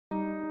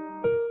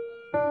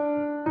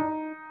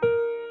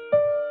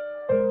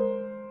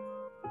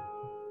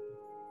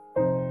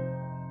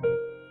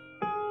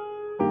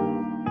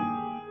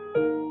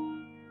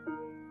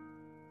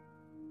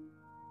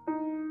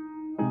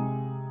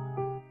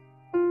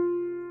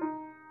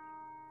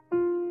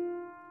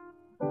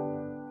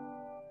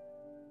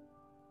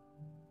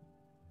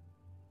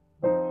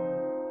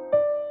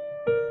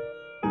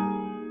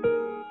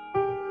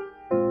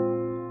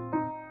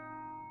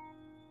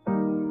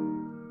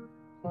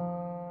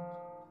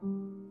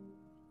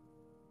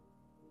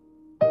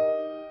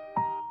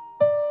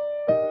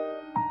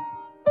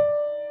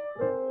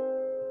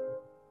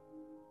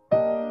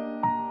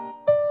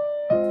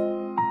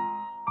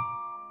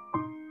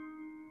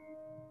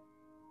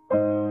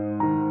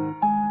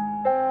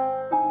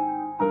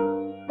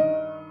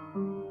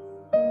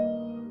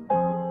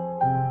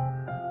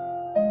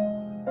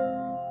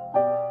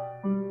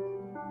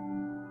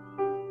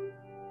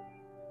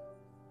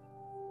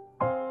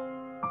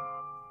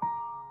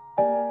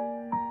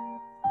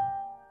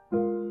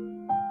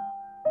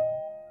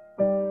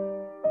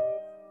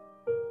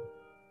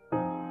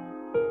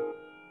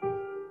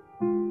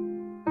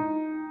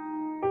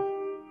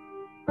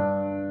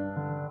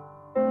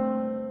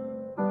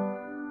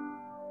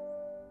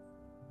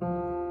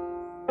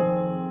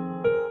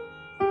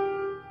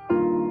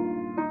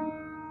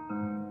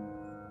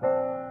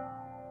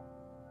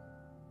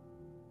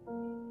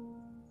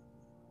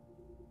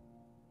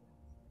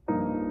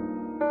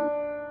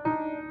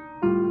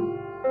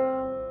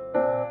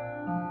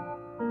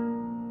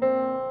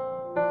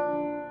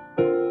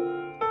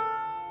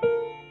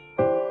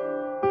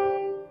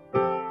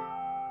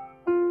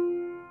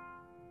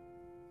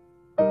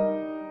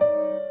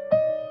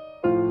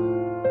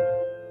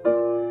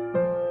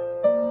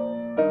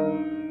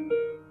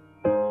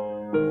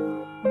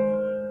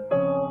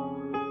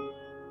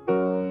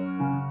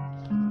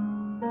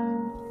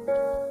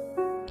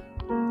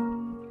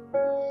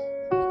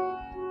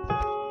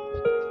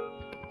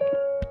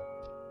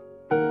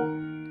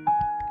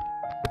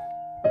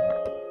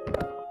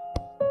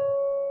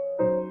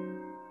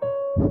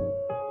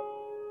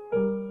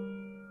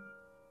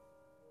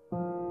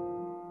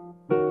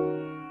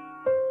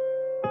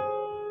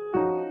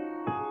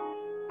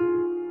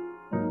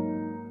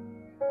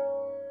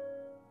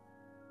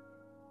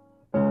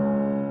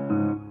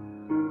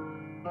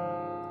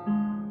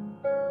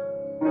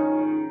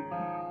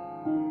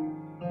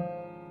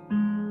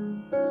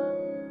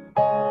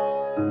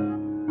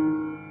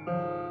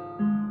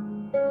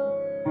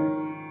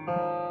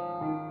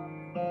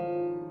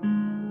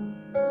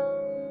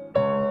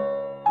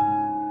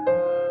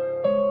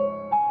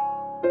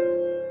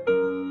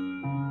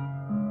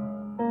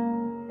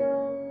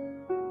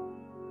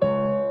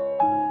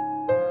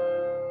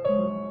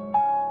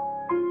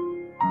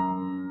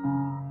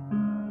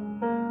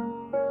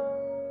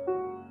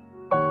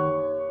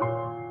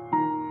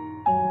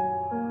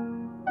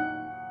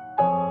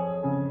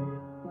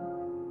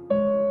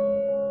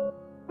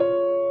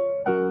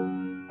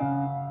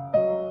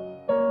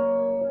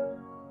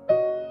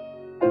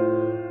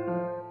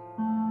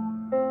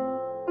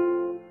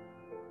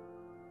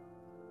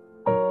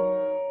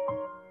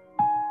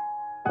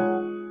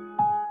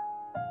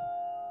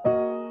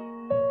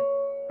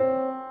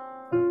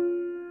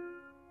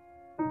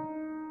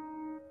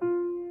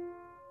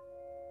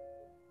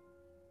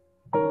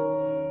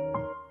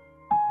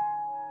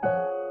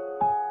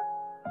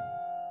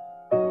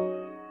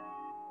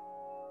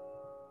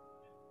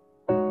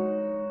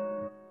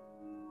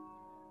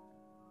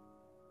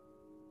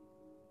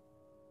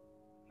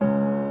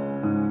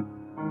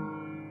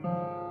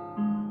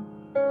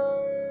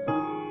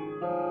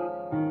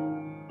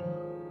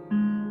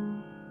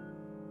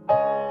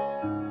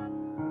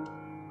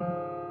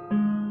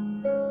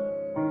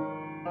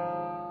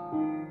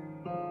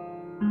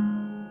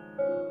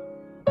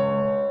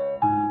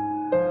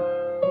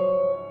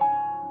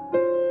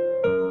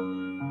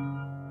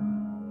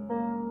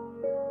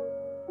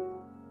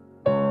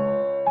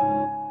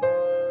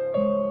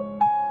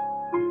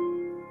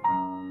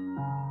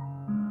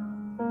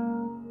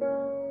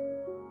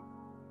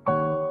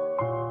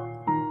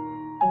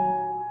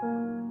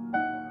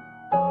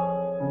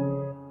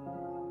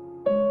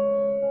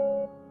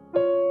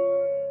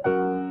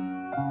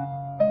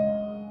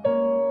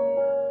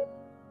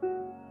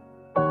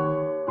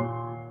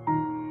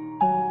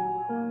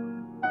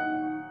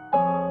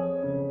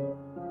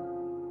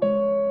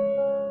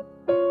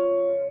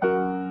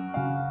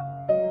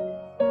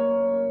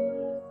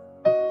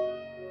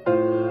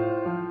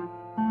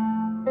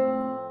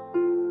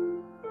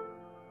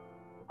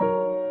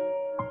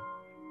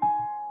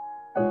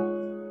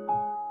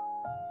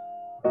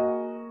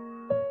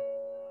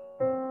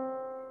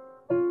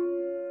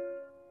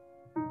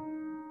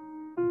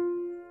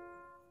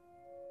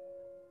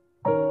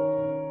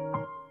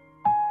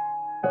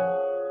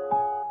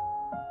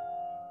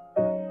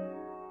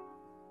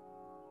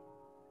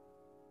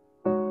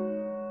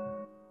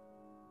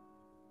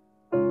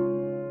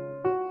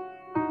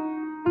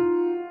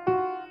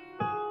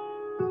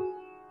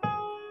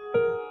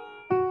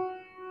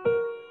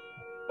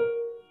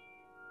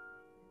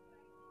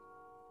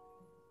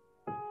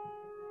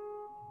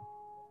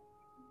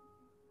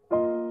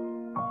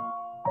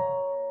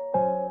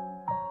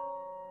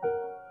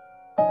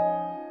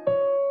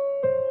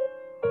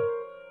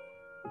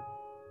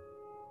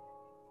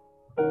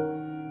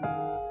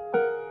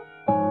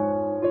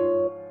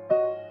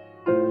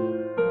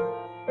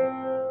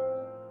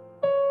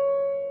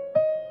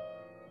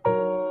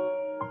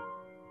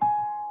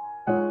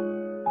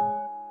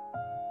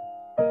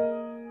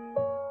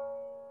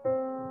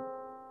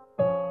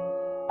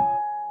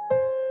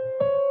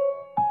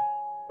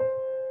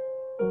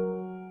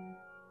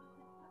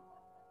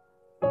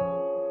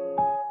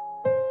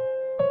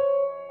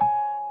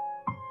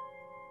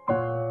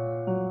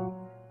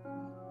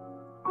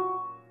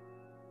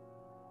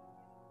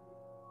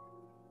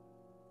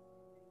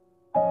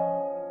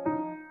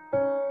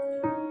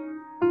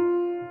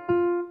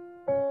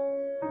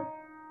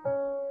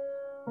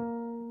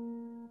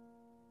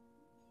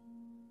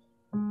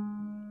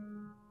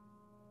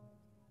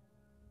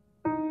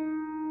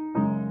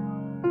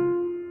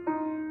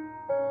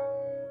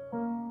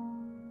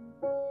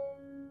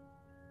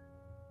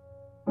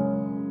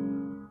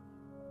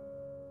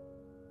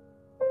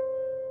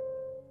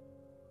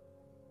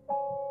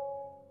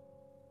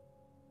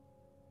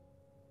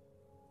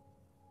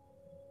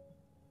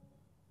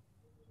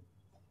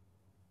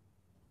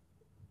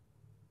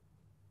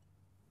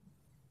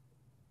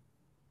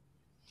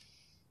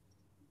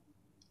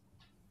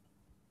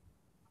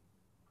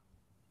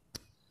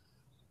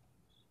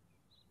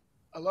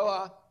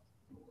Aloha.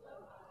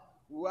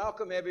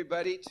 Welcome,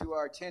 everybody, to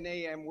our 10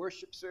 a.m.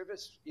 worship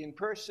service in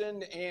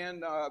person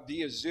and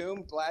via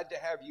Zoom. Glad to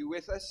have you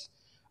with us.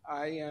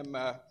 I am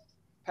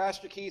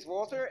Pastor Keith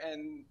Walter,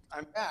 and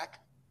I'm back.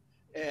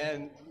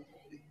 And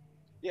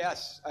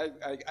yes,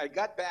 I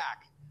got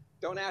back.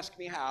 Don't ask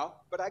me how,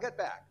 but I got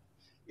back.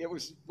 It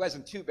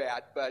wasn't too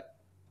bad, but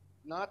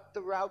not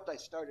the route I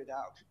started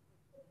out.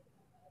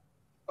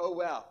 Oh,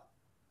 well.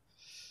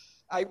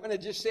 I want to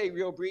just say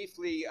real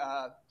briefly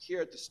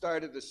here at the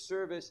start of the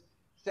service,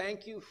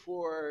 thank you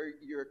for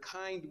your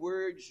kind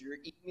words, your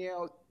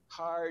email,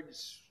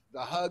 cards, the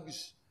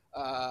hugs.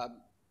 I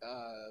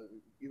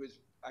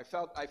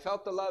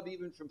felt the love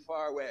even from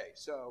far away.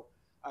 So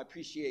I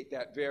appreciate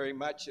that very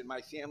much, and my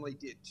family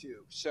did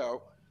too.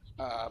 So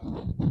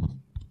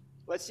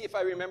let's see if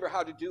I remember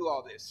how to do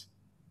all this.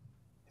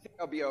 I think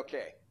I'll be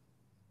okay.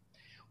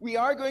 We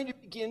are going to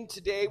begin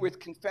today with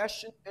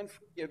confession and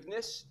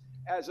forgiveness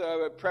as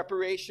a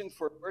preparation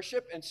for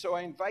worship, and so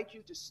I invite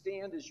you to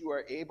stand as you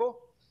are able,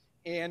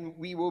 and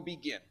we will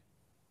begin.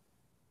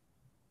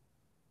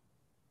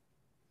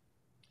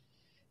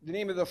 In the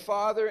name of the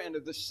Father, and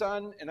of the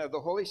Son, and of the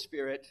Holy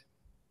Spirit.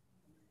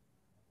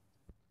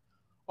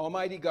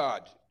 Almighty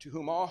God, to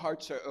whom all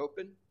hearts are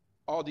open,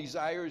 all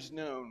desires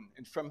known,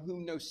 and from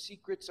whom no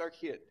secrets are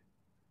hid,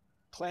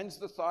 cleanse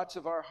the thoughts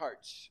of our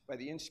hearts by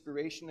the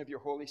inspiration of your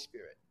Holy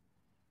Spirit,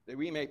 that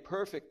we may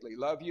perfectly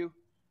love you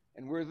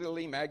and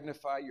worthily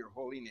magnify your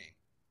holy name,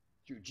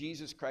 through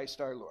Jesus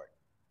Christ our Lord.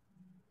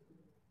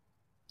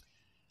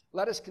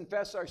 Let us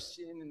confess our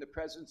sin in the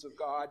presence of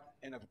God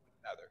and of one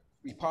another.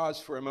 We pause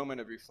for a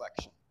moment of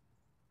reflection.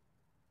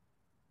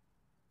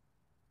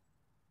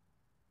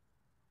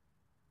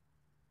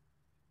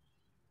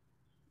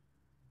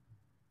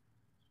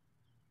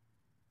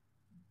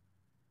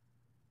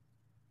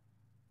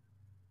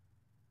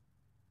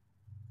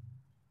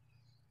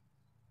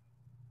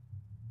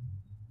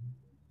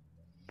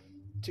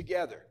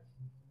 Together,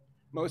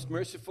 most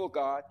merciful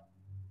God,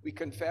 we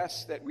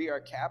confess that we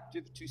are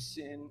captive to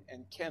sin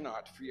and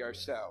cannot free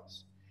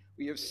ourselves.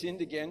 We have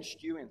sinned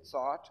against you in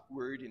thought,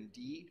 word, and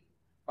deed,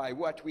 by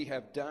what we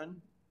have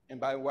done and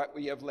by what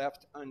we have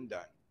left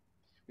undone.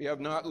 We have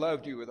not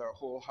loved you with our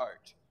whole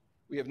heart.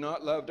 We have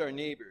not loved our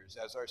neighbors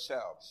as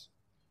ourselves.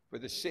 For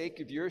the sake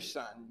of your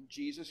Son,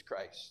 Jesus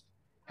Christ,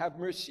 have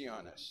mercy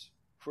on us.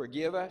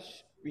 Forgive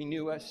us,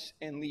 renew us,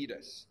 and lead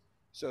us,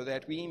 so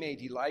that we may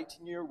delight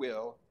in your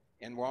will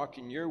and walk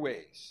in your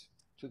ways,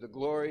 to the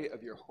glory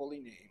of your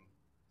holy name.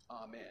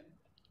 Amen.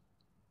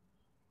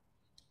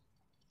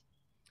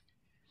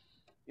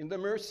 In the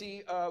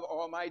mercy of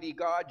Almighty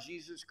God,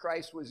 Jesus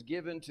Christ was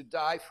given to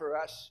die for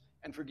us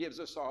and forgives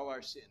us all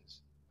our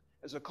sins.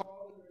 As a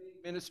called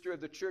minister of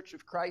the Church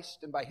of Christ,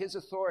 and by his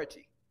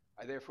authority,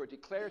 I therefore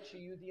declare to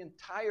you the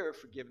entire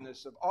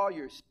forgiveness of all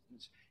your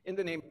sins, in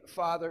the name of the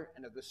Father,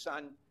 and of the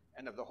Son,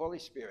 and of the Holy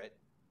Spirit.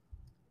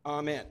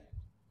 Amen.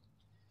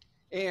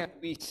 And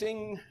we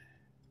sing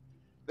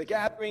the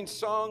gathering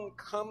song,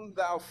 Come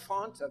Thou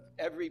Fount of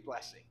Every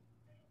Blessing.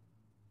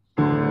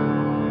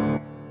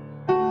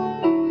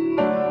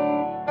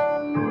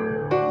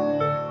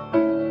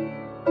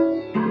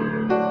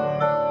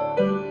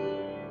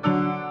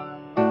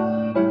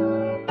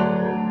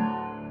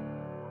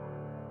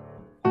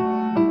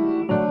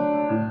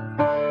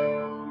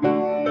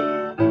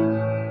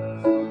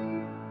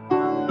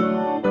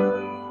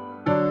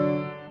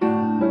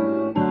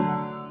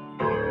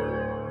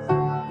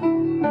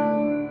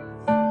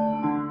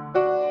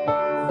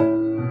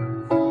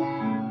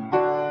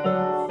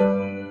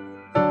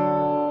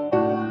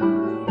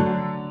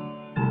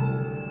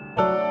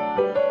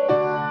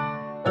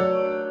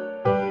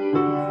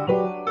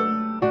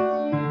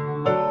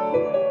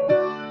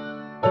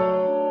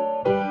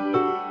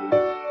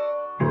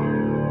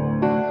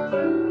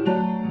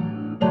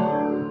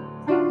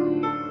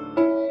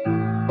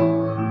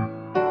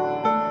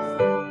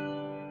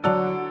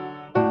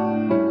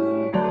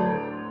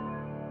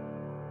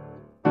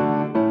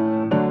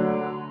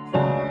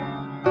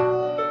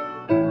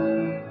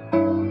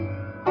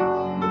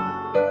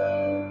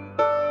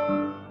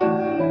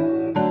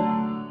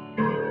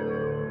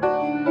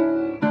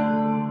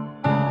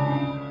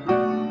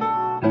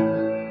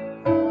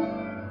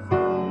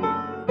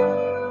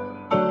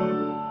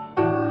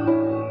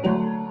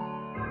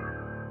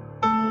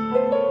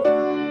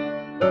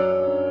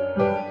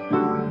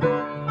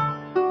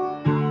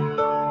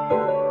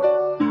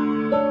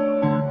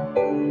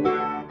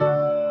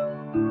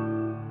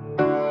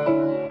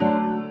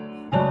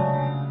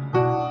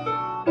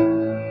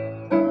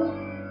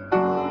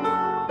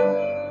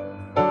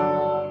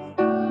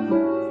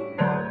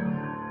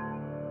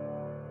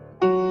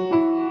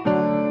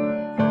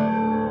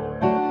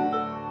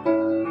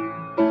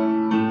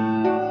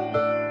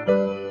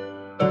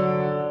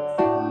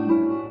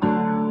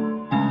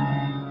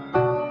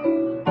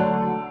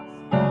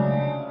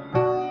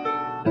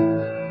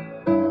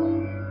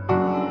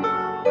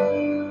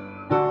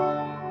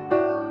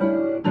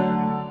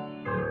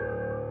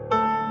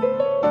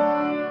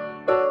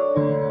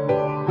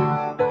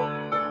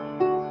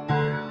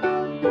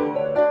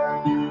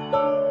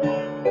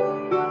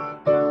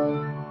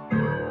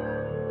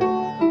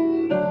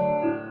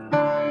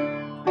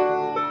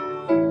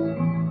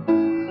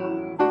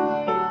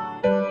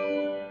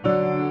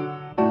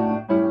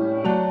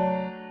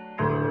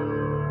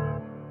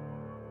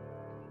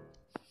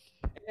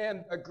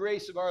 and the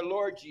grace of our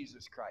Lord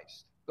Jesus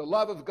Christ, the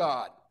love of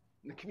God,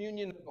 and the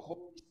communion of the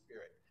Holy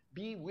Spirit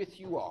be with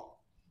you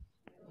all.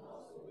 And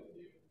also with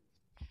you.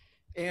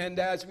 And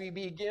as we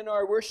begin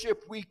our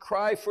worship, we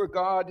cry for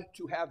God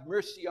to have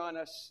mercy on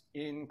us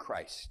in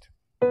Christ.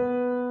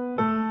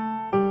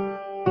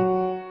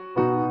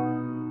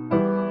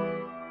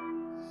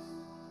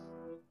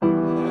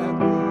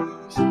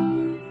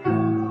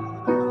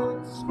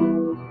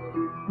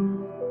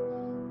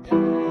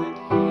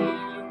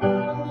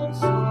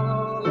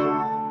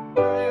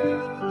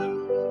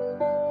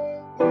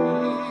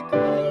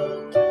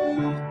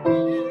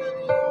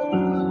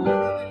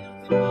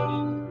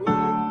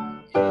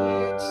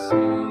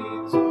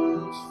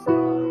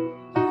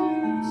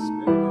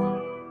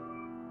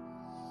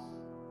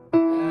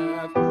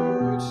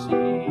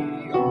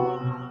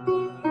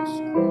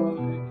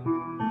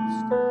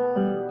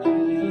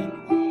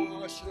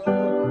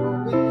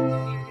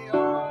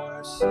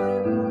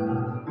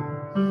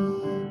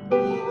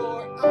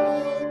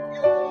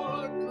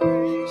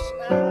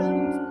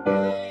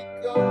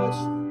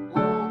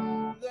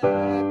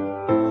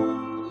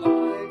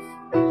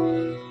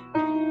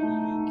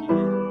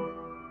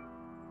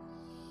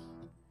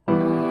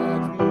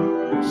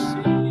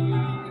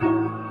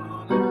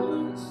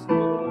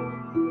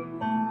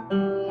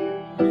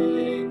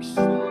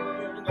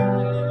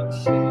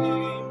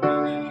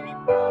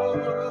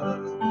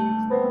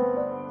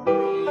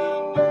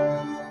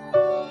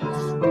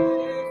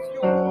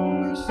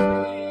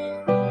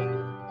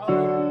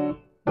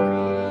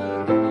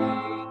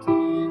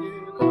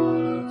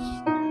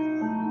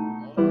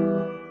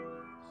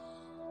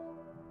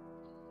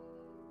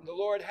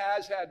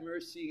 Had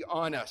mercy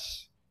on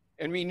us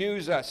and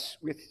renews us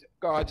with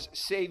God's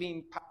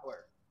saving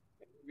power.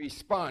 In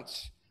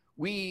response,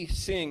 we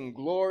sing,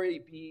 "Glory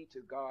be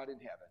to God in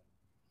heaven."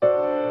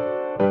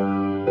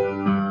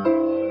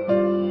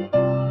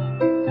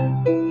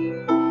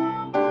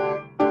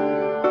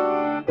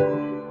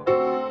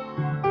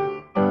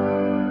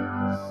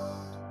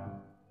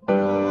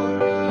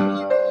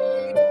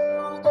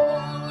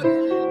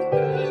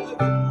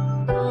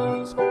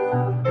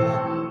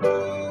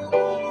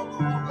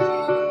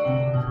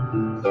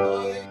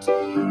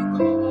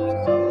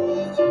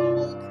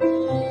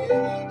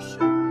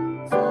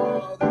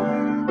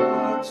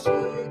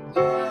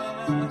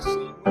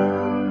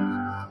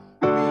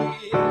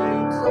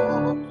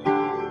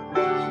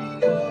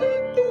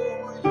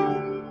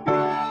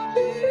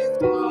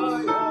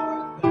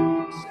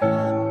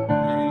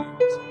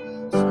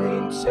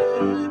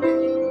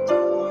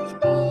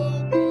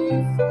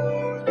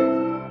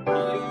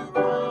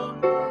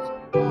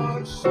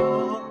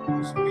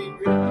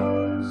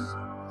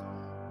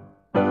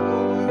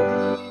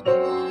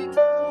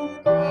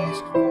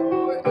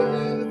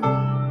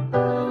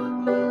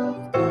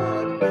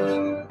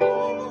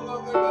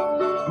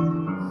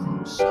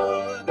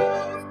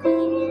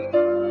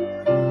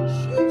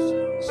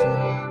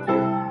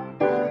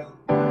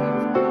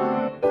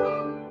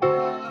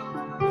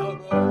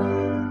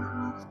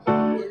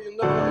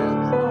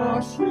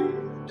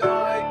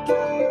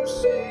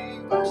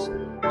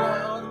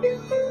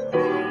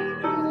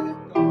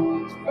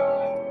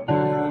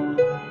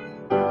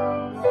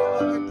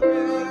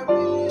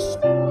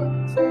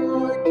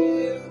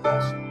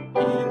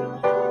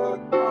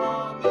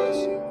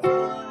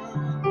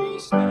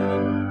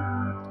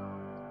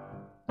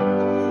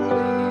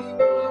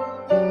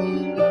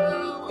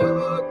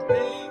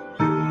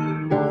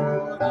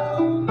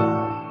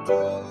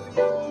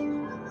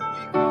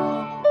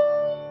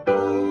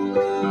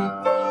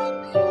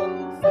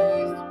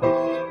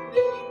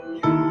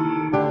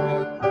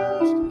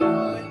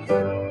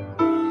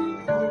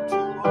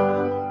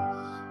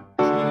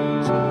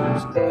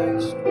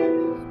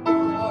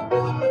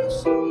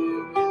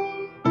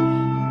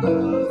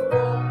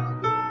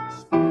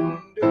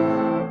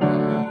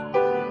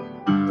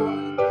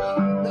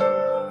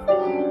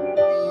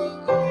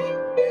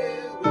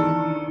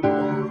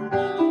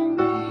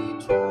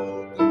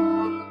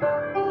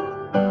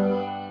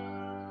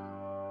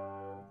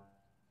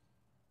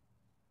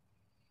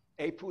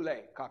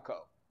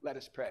 Let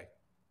us pray.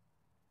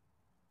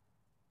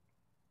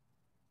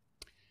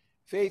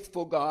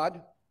 Faithful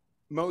God,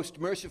 most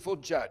merciful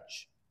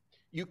Judge,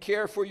 you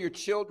care for your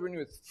children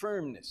with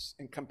firmness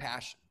and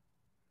compassion.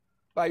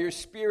 By your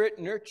Spirit,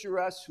 nurture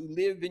us who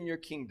live in your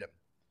kingdom,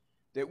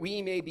 that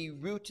we may be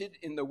rooted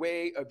in the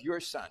way of your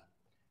Son,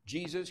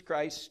 Jesus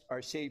Christ,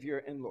 our Savior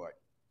and Lord.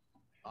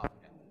 Amen.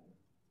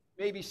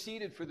 You may be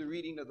seated for the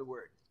reading of the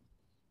word.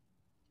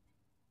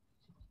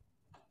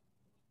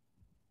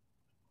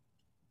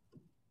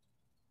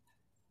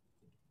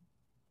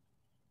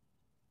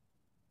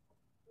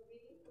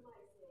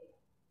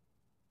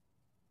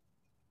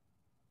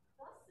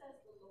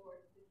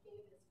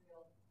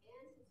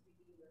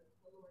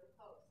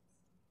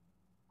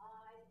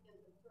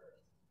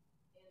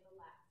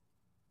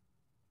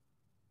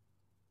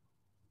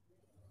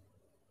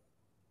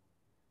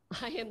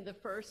 I am the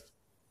first,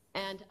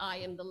 and I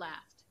am the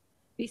last.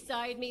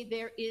 Beside me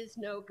there is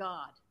no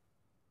God.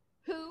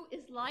 Who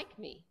is like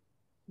me?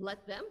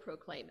 Let them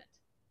proclaim it.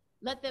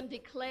 Let them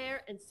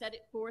declare and set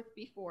it forth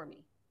before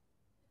me.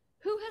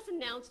 Who has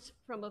announced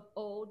from of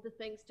old the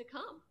things to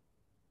come?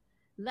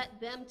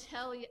 Let them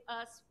tell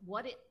us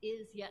what it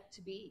is yet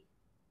to be.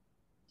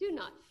 Do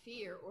not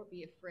fear or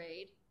be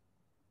afraid,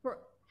 for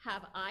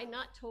have I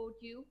not told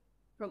you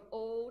from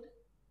old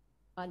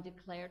and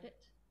declared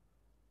it?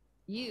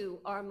 You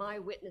are my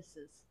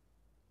witnesses.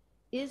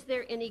 Is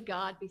there any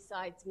God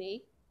besides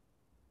me?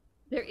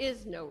 There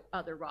is no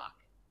other rock.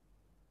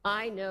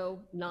 I know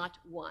not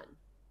one.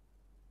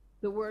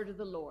 The word of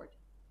the Lord.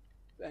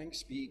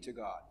 Thanks be to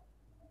God.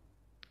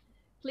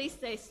 Please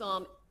say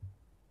Psalm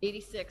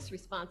 86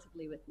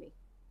 responsively with me.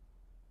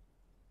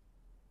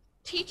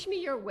 Teach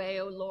me your way,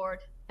 O Lord,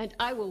 and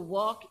I will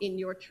walk in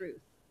your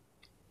truth.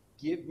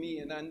 Give me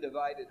an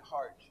undivided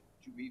heart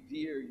to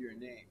revere your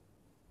name.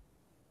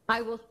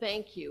 I will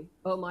thank you,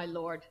 O my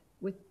Lord,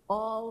 with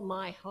all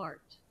my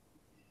heart.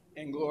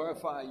 And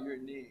glorify your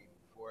name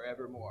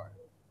forevermore.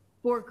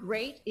 For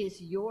great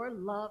is your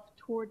love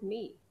toward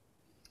me.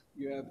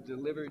 You have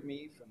delivered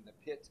me from the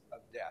pit of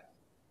death.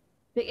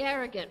 The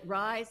arrogant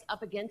rise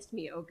up against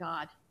me, O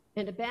God,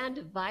 and a band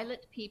of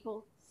violent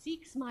people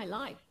seeks my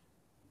life.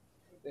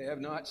 They have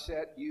not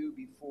set you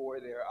before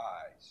their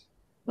eyes.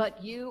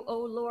 But you, O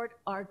Lord,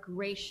 are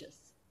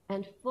gracious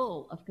and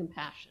full of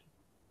compassion.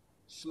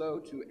 Slow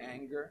to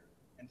anger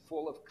and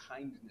full of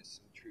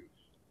kindness and truth.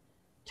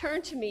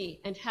 Turn to me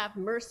and have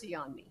mercy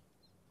on me.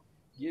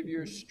 Give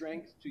your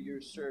strength to your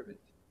servant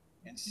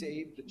and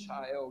save the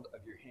child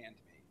of your handmaid.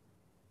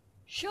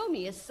 Show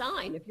me a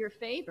sign of your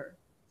favor,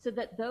 so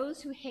that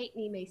those who hate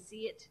me may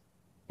see it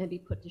and be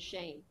put to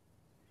shame.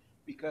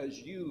 Because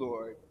you,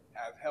 Lord,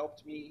 have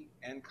helped me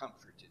and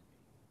comforted me.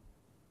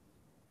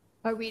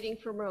 A reading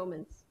from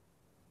Romans.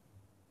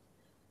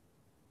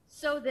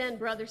 So then,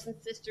 brothers and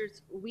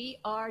sisters, we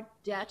are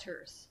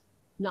debtors,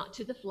 not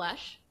to the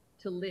flesh,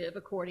 to live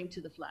according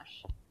to the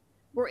flesh.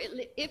 For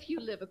if you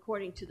live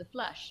according to the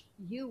flesh,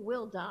 you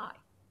will die.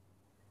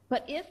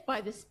 But if by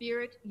the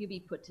Spirit you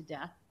be put to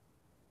death,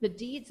 the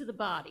deeds of the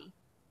body,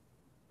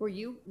 for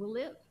you will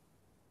live.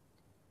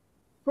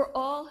 For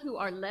all who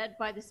are led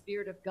by the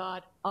Spirit of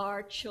God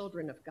are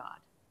children of God.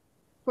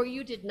 For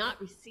you did not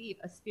receive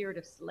a spirit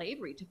of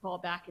slavery to fall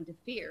back into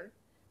fear,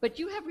 but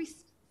you have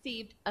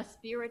received a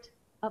spirit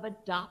of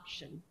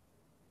adoption.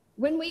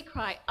 When we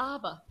cry,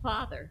 Abba,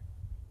 Father,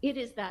 it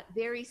is that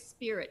very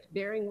Spirit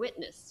bearing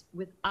witness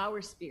with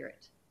our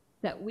spirit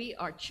that we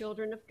are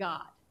children of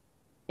God.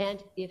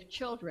 And if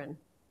children,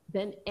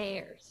 then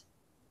heirs,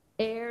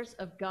 heirs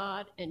of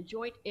God and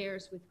joint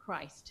heirs with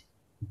Christ,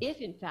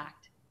 if in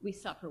fact we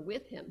suffer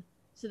with him,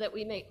 so that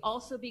we may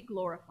also be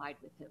glorified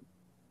with him.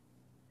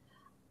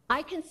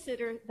 I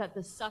consider that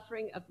the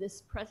sufferings of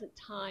this present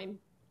time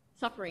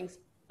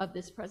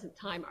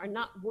are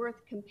not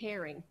worth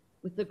comparing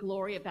with the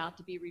glory about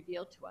to be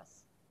revealed to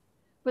us.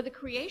 For the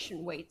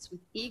creation waits with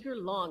eager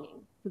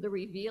longing for the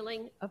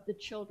revealing of the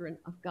children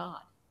of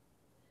God.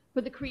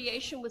 For the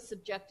creation was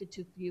subjected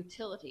to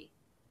futility,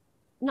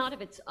 not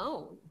of its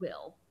own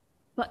will,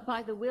 but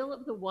by the will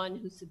of the one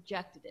who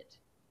subjected it,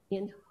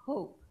 in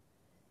hope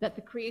that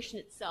the creation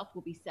itself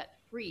will be set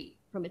free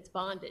from its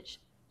bondage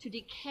to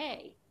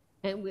decay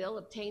and will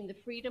obtain the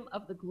freedom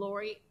of the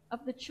glory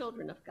of the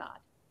children of God.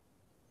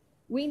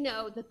 We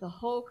know that the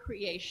whole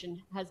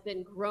creation has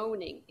been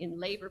groaning in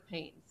labor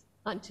pains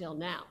until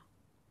now.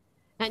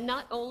 And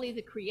not only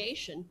the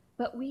creation,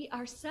 but we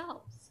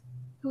ourselves,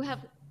 who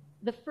have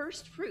the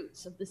first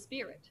fruits of the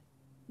Spirit,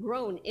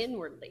 groan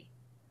inwardly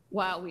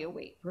while we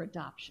await for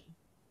adoption,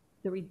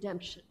 the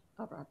redemption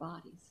of our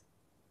bodies.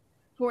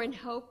 For in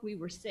hope we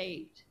were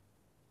saved.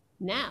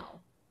 Now,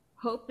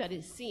 hope that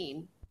is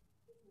seen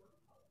is not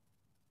hope.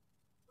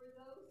 For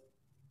those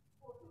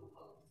who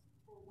hope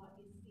for what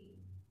is seen.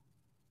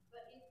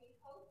 But if we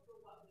hope for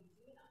what we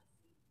do not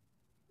see,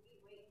 we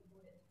wait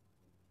for it.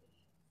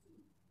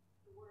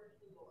 The word of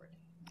the Lord.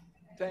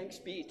 Thanks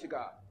be to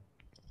God.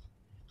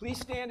 Please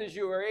stand as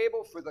you are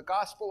able for the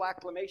gospel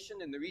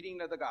acclamation and the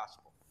reading of the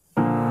gospel.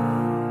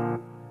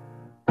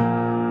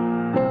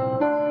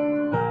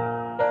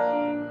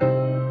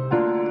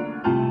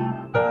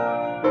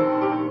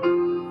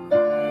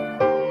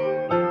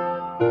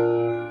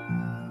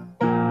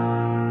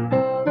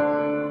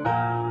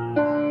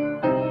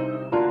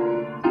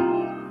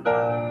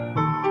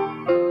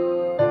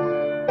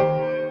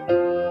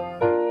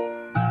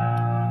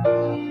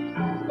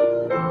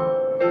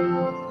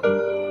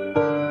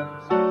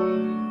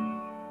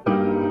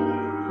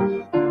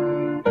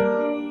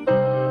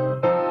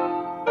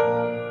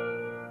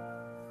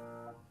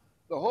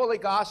 The Holy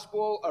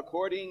Gospel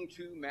according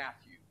to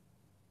Matthew.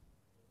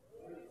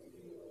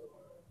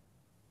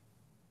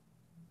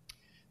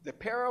 The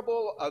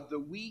parable of the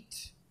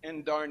wheat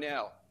and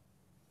darnel.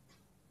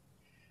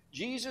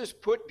 Jesus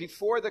put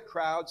before the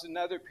crowds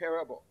another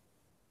parable.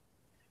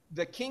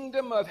 The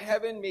kingdom of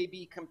heaven may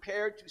be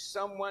compared to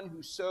someone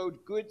who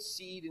sowed good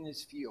seed in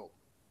his field.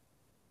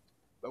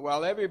 But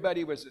while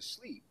everybody was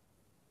asleep,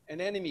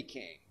 an enemy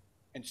came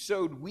and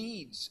sowed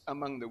weeds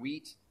among the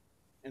wheat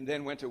and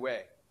then went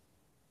away.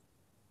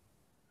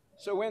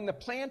 So when the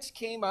plants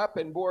came up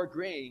and bore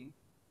grain,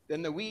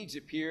 then the weeds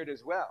appeared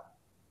as well.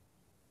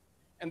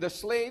 And the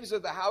slaves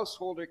of the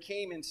householder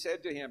came and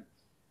said to him,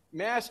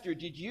 Master,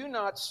 did you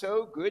not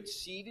sow good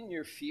seed in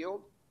your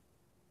field?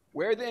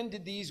 Where then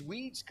did these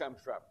weeds come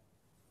from?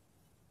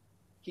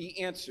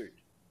 He answered,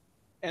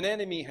 An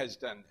enemy has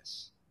done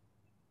this.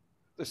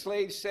 The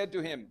slaves said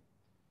to him,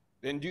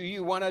 Then do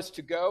you want us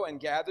to go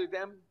and gather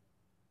them?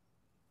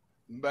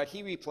 But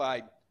he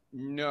replied,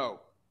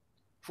 No,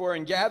 for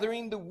in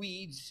gathering the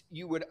weeds,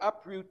 you would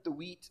uproot the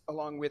wheat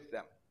along with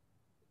them.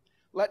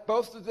 Let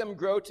both of them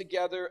grow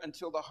together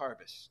until the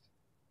harvest.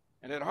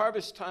 And at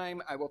harvest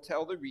time, I will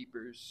tell the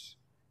reapers,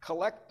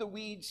 Collect the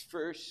weeds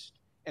first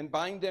and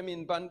bind them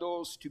in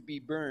bundles to be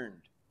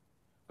burned,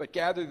 but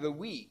gather the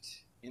wheat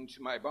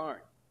into my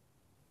barn.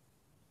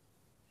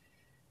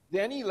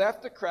 Then he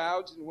left the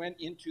crowds and went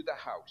into the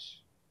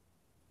house.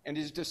 And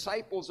his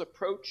disciples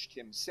approached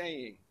him,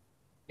 saying,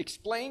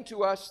 Explain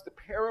to us the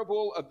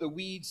parable of the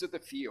weeds of the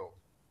field.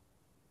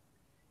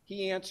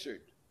 He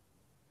answered,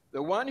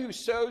 The one who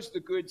sows the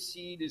good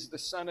seed is the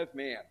Son of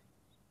Man.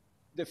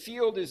 The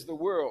field is the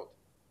world,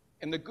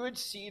 and the good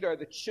seed are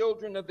the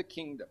children of the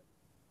kingdom.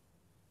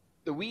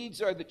 The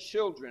weeds are the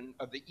children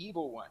of the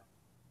evil one,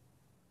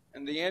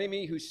 and the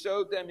enemy who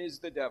sowed them is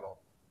the devil.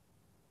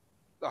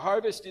 The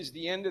harvest is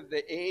the end of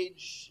the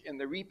age, and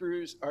the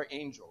reapers are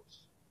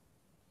angels.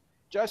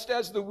 Just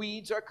as the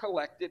weeds are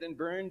collected and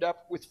burned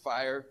up with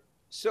fire,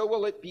 so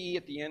will it be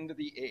at the end of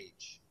the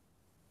age.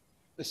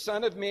 The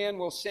Son of Man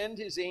will send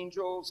his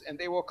angels, and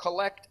they will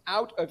collect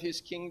out of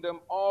his kingdom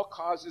all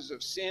causes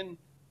of sin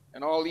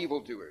and all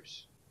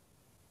evildoers.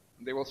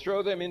 And they will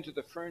throw them into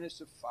the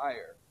furnace of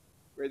fire,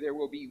 where there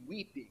will be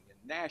weeping and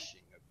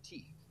gnashing of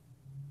teeth.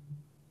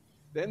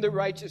 Then the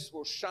righteous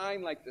will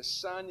shine like the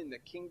sun in the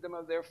kingdom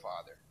of their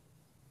Father.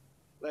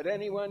 Let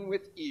anyone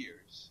with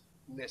ears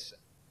listen.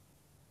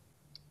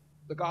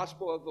 The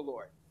gospel of the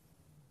Lord.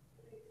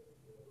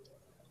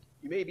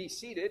 You may be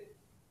seated.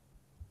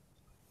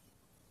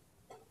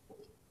 I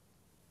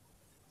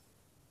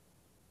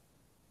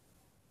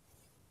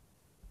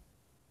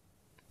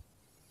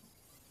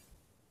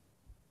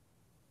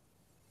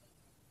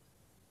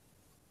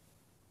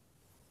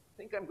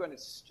think I'm going to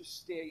just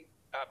stay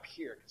up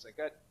here because I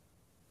got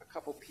a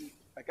couple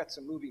people. I got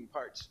some moving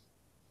parts.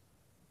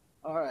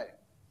 All right.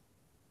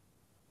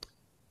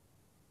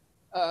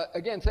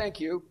 Again, thank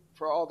you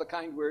for all the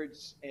kind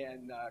words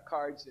and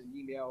cards and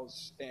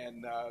emails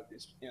and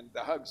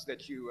the hugs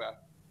that you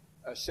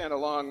sent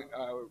along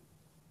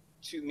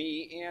to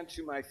me and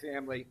to my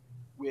family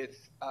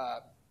with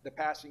the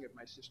passing of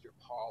my sister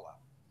Paula.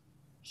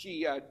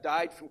 She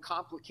died from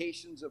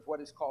complications of what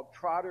is called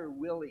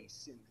Prader-Willi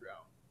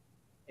syndrome,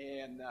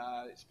 and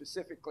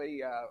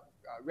specifically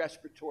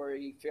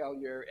respiratory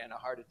failure and a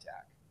heart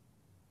attack.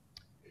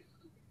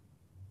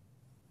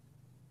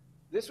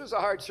 This was a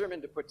hard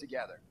sermon to put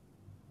together.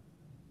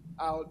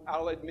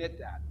 I'll admit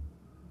that.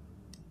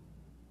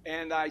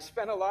 And I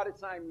spent a lot of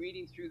time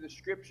reading through the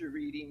scripture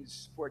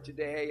readings for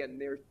today, and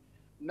they're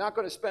not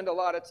going to spend a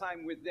lot of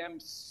time with them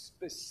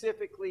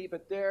specifically,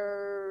 but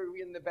they're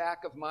in the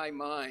back of my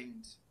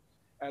mind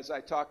as I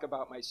talk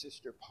about my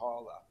sister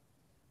Paula.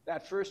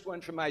 That first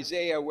one from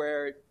Isaiah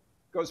where it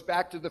goes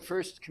back to the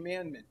first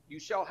commandment. You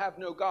shall have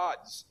no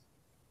gods.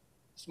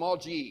 Small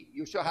g,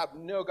 you shall have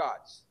no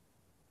gods.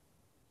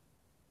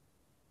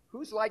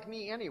 Who's like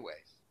me anyways?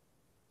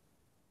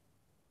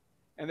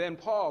 And then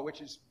Paul,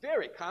 which is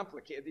very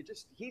complicated.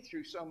 He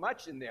threw so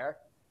much in there.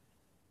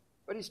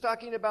 But he's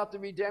talking about the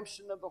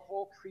redemption of the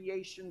whole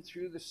creation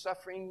through the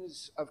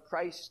sufferings of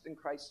Christ and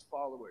Christ's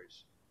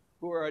followers,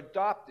 who are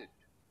adopted,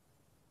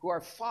 who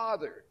are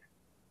fathered.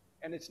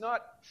 And it's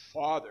not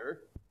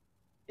father,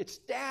 it's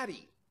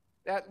daddy.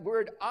 That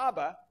word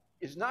Abba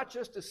is not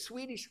just a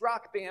Swedish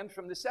rock band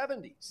from the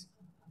 70s.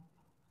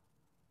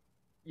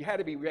 You had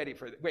to be ready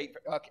for that.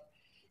 Okay.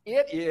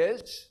 It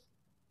is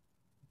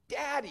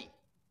daddy.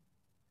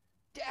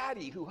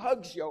 Daddy who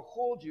hugs you,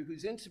 holds you,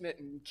 who's intimate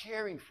and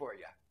caring for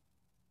you.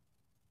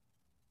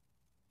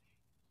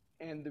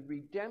 And the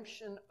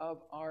redemption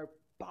of our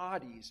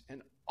bodies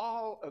and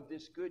all of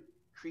this good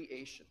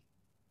creation.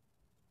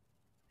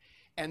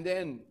 And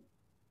then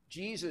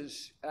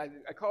Jesus, I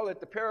call it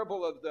the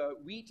parable of the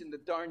wheat and the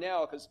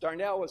darnel, because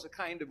darnel was a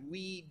kind of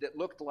weed that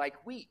looked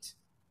like wheat.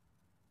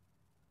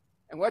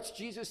 And what's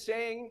Jesus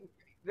saying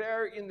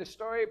there in the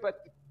story?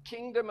 But the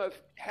kingdom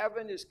of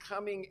heaven is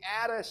coming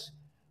at us,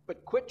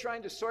 but quit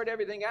trying to sort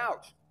everything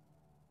out.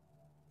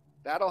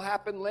 That'll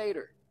happen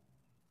later.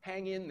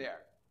 Hang in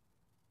there.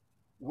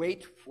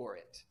 Wait for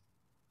it.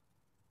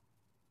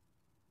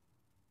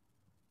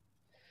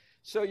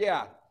 So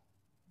yeah,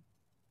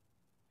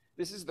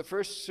 this is the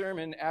first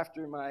sermon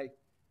after my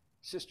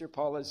sister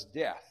Paula's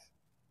death.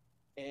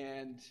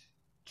 And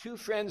two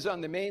friends on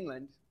the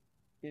mainland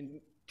in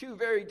two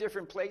very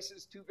different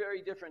places, two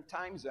very different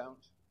time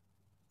zones,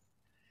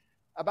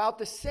 about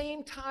the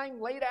same time,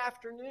 late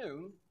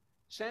afternoon,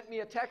 sent me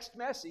a text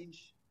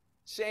message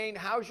saying,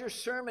 how's your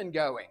sermon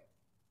going?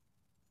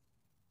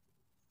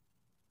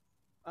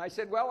 I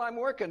said, well, I'm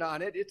working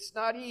on it. It's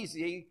not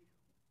easy.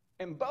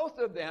 And both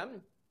of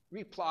them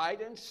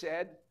replied and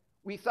said,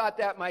 we thought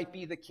that might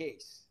be the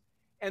case.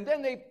 And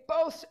then they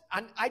both,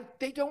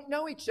 they don't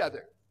know each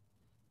other.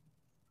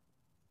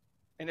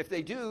 And if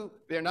they do,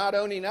 they're not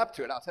owning up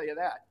to it, I'll tell you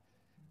that.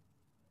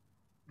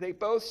 They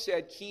both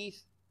said,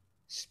 Keith,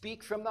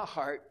 speak from the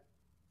heart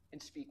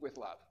and speak with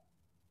love.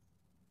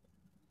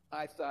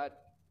 I thought,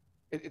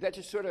 that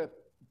just sort of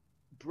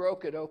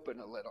broke it open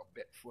a little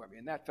bit for me,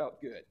 and that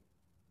felt good.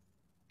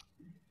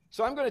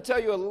 So I'm going to tell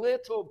you a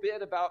little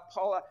bit about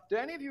Paula. Do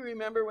any of you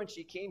remember when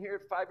she came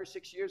here 5 or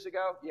 6 years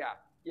ago?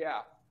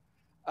 Yeah.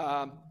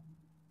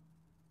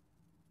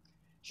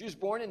 She was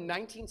born in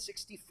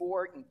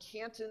 1964 in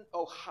Canton,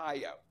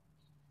 Ohio.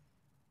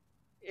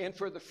 And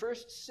for the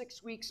first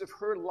 6 weeks of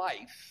her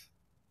life,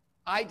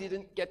 I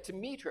didn't get to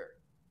meet her.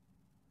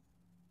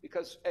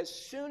 Because as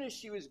soon as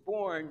she was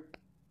born,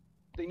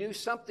 they knew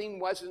something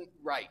wasn't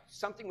right.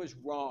 Something was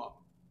wrong.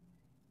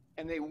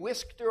 And they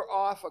whisked her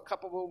off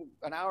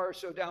an hour or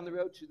so down the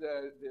road to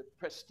the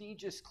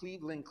prestigious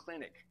Cleveland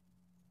Clinic.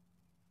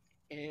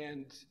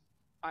 And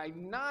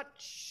I'm not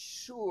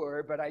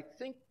sure, but I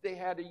think they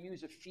had to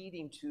use a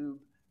feeding tube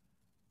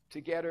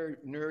to get her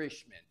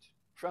nourishment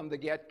from the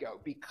get-go.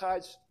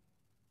 Because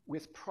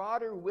with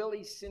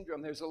Prader-Willi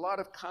syndrome, there's a lot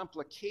of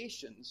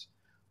complications,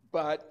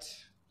 but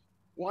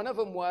one of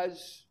them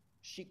was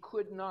she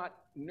could not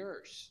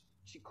nurse.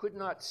 She could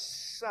not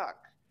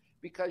suck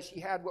because she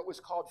had what was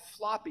called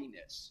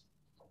floppiness,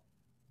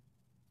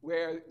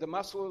 where the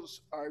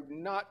muscles are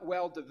not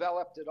well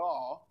developed at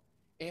all.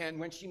 And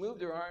when she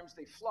moved her arms,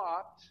 they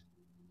flopped.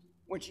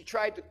 When she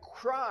tried to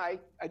cry,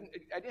 I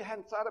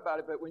hadn't thought about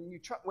it, but when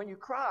you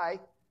cry,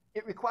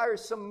 it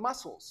requires some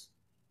muscles.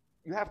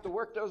 You have to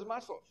work those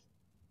muscles.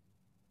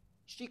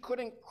 She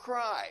couldn't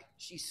cry.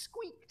 She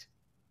squeaked.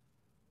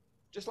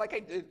 Just like I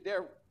did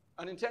there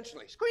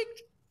unintentionally.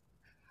 Squeaked.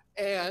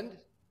 And,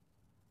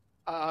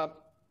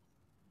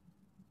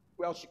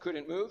 well, she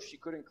couldn't move. She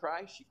couldn't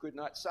cry. She could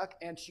not suck.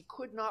 And she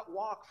could not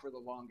walk for the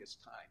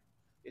longest time.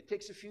 It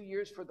takes a few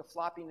years for the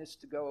floppiness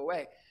to go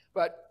away.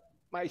 But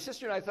my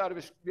sister and I thought it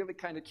was really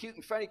kind of cute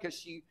and funny because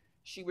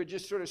she would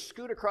just sort of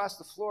scoot across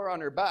the floor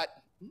on her butt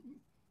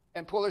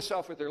and pull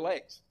herself with her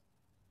legs.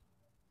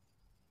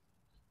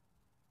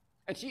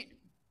 And she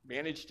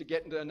managed to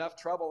get into enough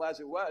trouble as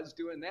it was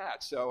doing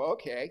that. So,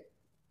 okay.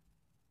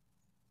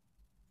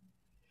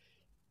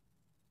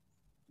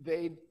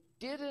 They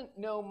didn't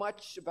know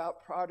much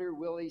about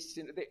Prader-Willi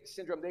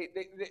syndrome.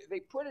 They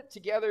put it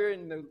together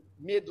in the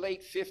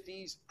mid-late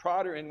 50s,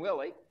 Prader and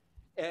Willi,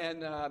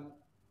 and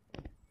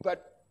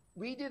but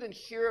we didn't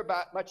hear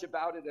much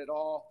about it at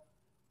all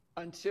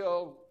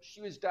until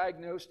she was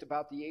diagnosed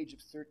about the age of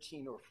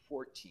 13 or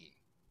 14.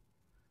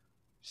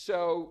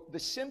 So the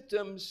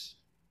symptoms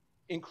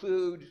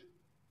include,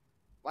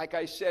 like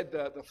I said,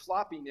 the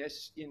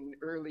floppiness in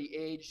early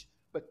age,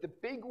 but the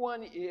big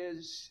one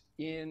is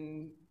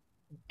in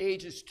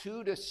ages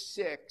 2 to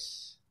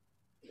 6,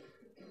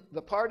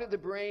 the part of the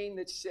brain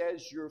that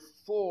says you're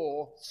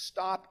full,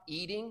 stop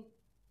eating,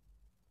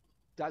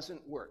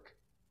 doesn't work.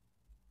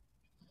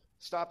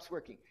 Stops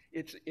working.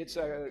 It's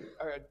a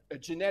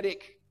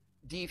genetic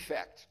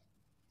defect.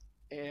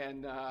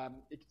 And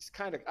it's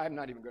kind of, I'm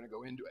not even going to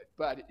go into it,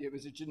 but it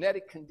was a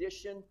genetic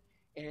condition,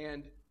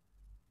 and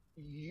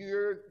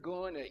you're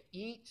going to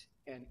eat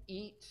and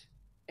eat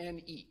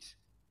and eat.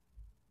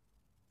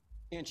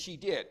 And she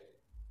did.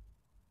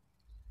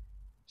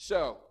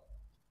 So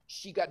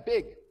she got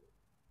big.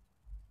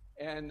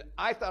 And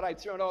I thought I'd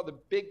thrown all the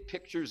big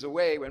pictures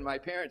away when my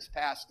parents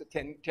passed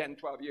 10,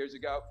 12 years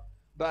ago.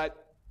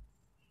 But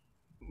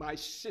my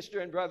sister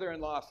and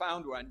brother-in-law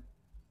found one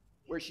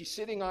where she's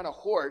sitting on a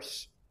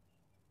horse,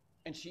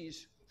 and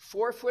she's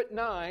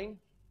 4'9"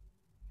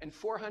 and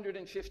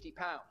 450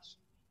 pounds.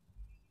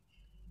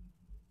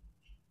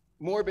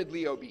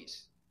 Morbidly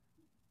obese.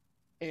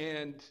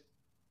 And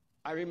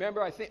I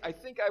remember, I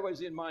think I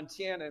was in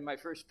Montana in my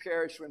first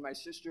parish when my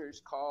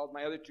sisters called,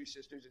 my other two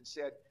sisters, and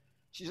said,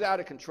 she's out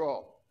of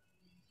control.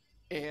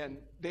 And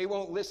they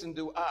won't listen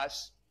to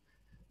us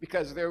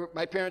because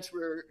my parents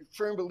were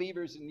firm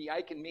believers in the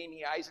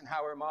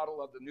Eisenhower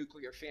model of the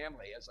nuclear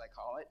family, as I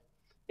call it.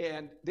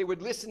 And they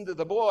would listen to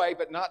the boy,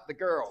 but not the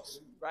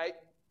girls, right?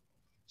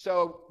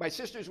 So my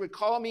sisters would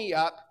call me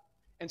up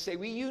and say,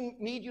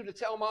 need you to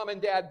tell mom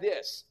and dad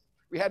this.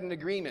 We had an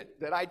agreement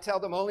that I'd tell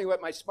them only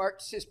what my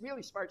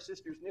really smart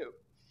sisters knew.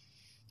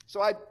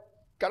 So I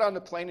got on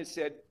the plane and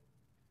said,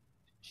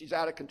 she's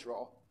out of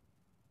control.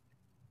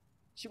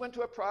 She went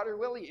to a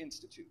Prader-Willi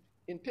Institute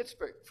in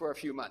Pittsburgh for a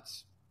few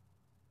months.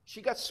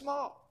 She got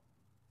small,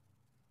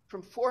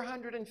 from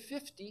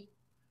 450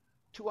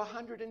 to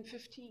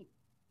 115.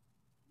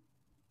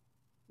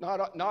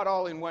 Not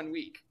all in 1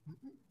 week.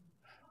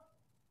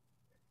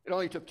 It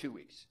only took 2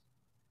 weeks.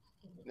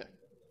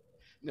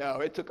 No,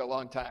 it took a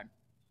long time.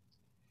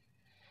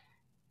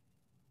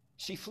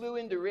 She flew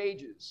into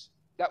rages.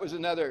 That was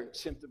another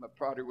symptom of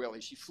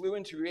Prader-Willi. She flew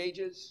into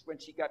rages when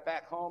she got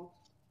back home.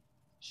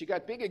 She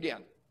got big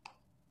again.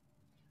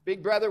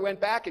 Big brother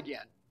went back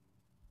again.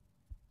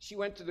 She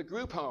went to the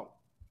group home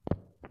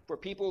for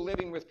people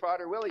living with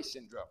Prader-Willi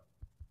syndrome.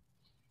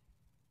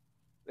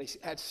 They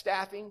had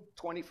staffing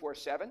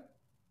 24/7.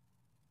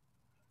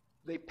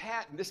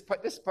 This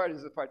part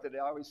is the part that I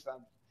always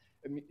found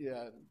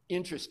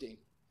interesting.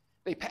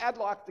 They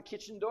padlocked the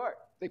kitchen door.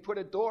 They put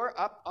a door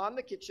up on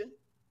the kitchen,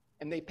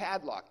 and they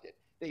padlocked it.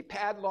 They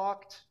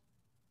padlocked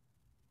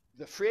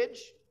the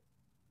fridge.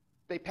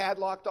 They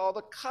padlocked all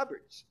the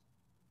cupboards.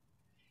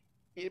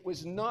 It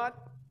was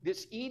not,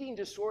 this eating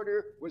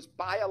disorder was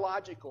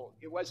biological.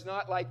 It was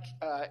not like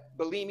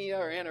bulimia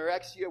or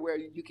anorexia where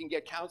you can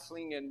get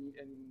counseling and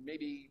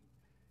maybe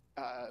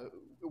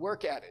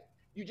work at it.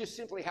 You just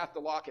simply have to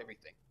lock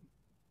everything.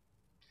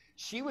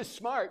 She was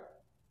smart,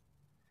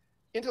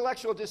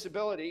 intellectual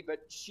disability, but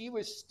she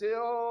was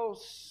still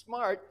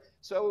smart.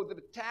 So the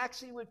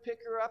taxi would pick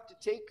her up to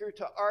take her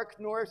to Arc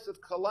north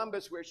of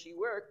Columbus where she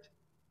worked.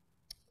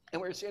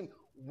 And we were saying,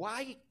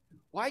 why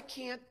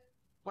can't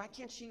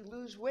she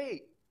lose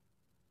weight?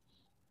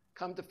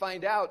 Come to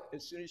find out,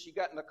 as soon as she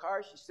got in the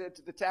car, she said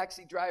to the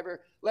taxi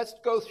driver, let's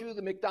go through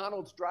the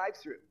McDonald's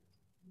drive-thru.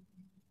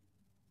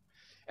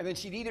 And then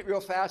she'd eat it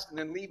real fast and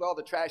then leave all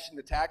the trash in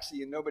the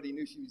taxi and nobody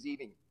knew she was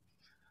eating.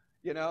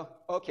 You know,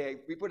 okay,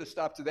 we put a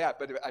stop to that,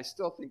 but I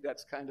still think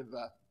that's kind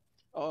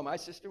of, my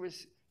sister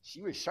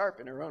she was sharp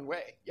in her own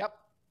way. Yep.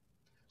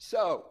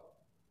 So,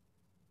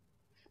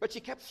 but she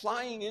kept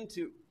flying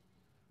into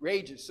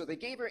rages. So they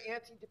gave her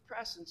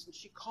antidepressants and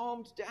she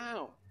calmed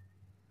down.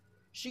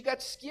 She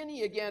got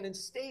skinny again and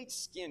stayed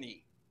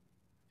skinny.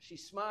 She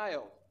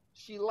smiled.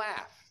 She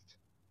laughed.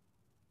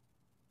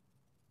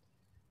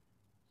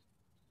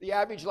 The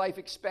average life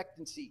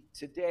expectancy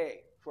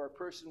today for a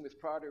person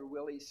with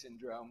Prader-Willi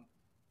syndrome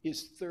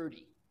is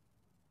 30.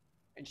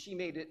 And she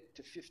made it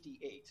to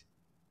 58.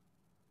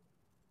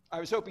 I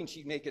was hoping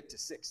she'd make it to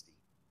 60.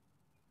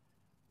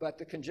 But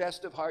the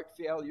congestive heart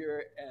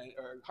failure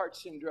or heart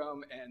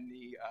syndrome and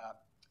the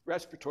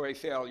respiratory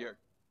failure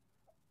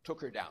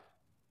took her down.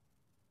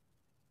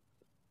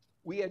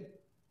 We had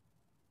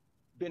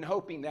been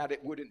hoping that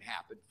it wouldn't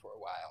happen for a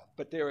while,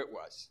 but there it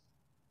was.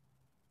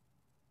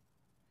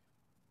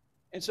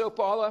 And so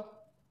Paula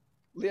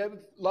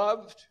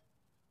loved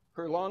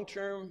her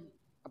long-term,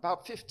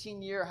 about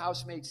 15-year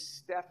housemate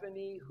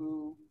Stephanie,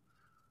 who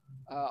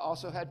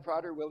also had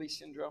Prader-Willi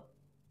syndrome.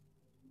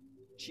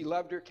 She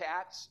loved her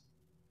cats,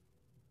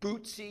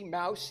 Bootsy,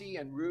 Mousy,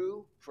 and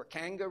Roo for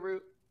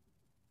kangaroo.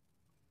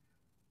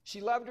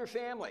 She loved her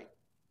family,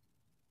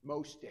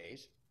 most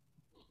days.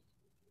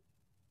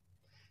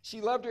 She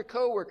loved her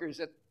coworkers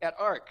at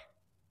ARC.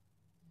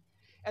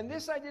 And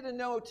this I didn't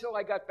know until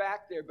I got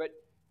back there, but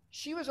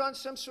she was on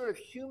some sort of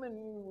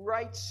human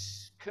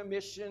rights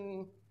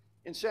commission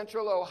in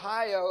Central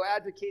Ohio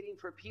advocating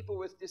for people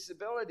with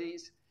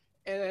disabilities.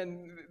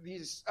 And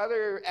these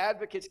other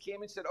advocates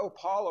came and said, oh,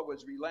 Paula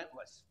was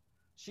relentless.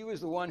 She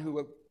was the one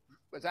who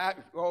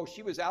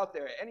she was out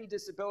there. Any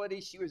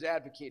disability, she was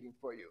advocating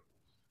for you.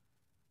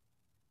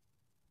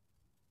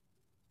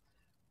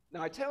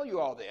 Now, I tell you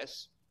all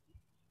this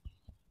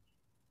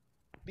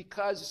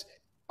because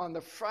on the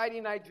Friday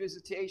night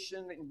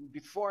visitation, and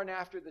before and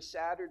after the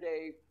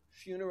Saturday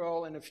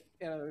funeral and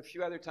a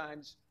few other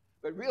times,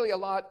 but really a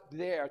lot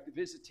there at the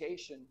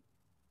visitation,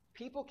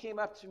 people came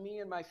up to me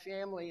and my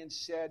family and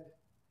said,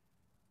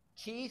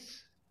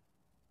 Keith,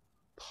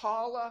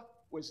 Paula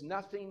was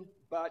nothing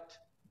but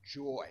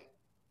joy.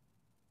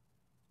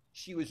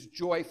 She was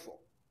joyful.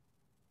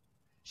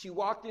 She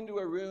walked into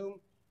a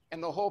room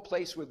and the whole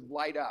place would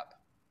light up.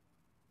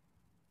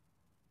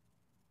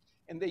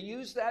 And they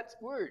used that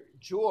word,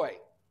 joy,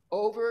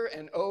 over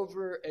and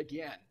over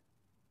again.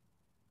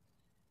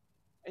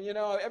 And you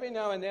know, every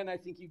now and then I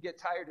think you get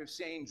tired of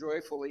saying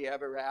joyfully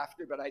ever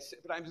after, but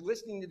I'm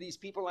listening to these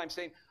people, I'm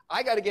saying,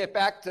 I got to get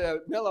back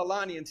to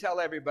Mililani and tell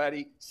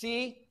everybody,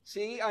 see,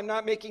 I'm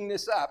not making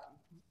this up.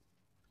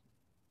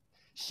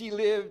 She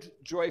lived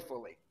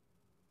joyfully.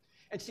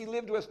 And she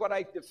lived with what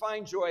I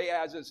define joy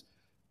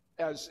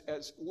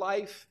as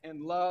life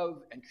and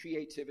love and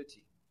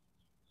creativity.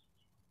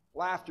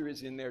 Laughter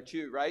is in there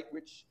too, right?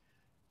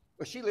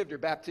 She lived her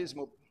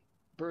baptismal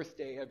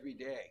birthday every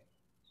day.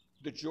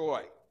 The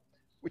joy.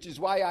 Which is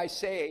why I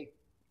say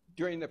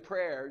during the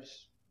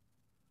prayers,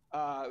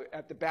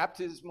 at the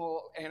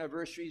baptismal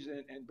anniversaries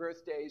and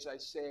birthdays, I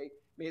say,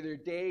 may their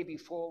day be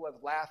full of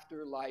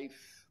laughter,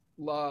 life,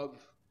 love,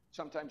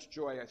 sometimes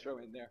joy I throw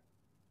in there.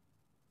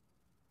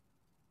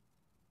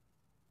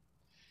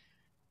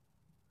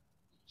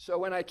 So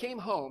when I came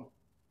home,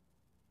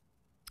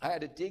 I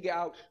had to dig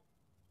out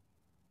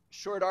a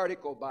short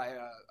article by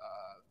a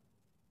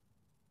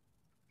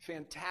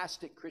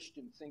fantastic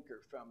Christian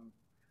thinker from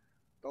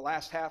the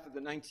last half of the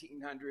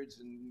 1900s,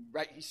 and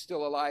he's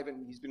still alive,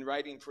 and he's been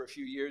writing for a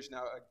few years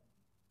now, a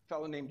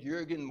fellow named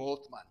Jürgen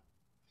Moltmann,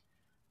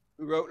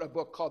 who wrote a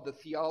book called The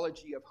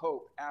Theology of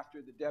Hope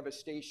after the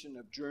devastation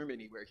of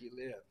Germany where he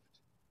lived,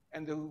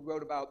 and who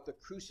wrote about the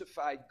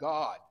crucified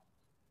God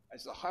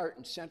as the heart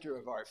and center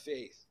of our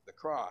faith, the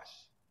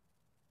cross.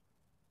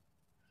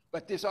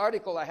 But this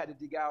article I had to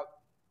dig out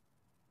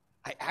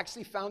I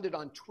actually found it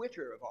on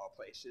Twitter, of all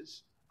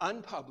places,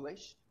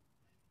 unpublished.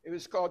 It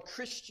was called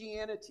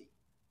Christianity,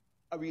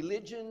 a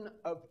Religion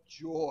of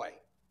Joy.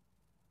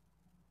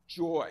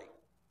 Joy.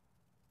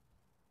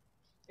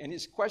 And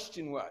his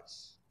question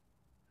was,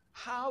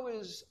 how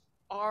is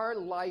our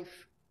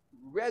life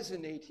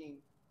resonating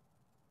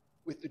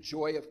with the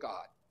joy of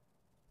God?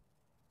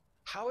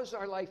 How is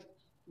our life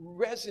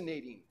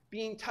resonating,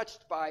 being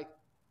touched by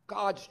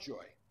God's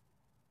joy?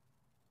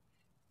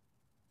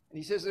 And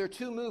he says there are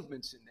two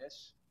movements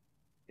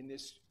in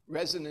this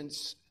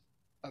resonance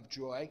of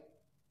joy.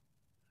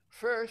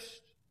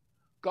 First,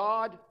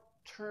 God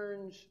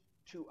turns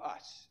to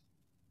us,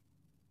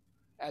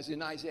 as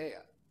in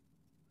Isaiah.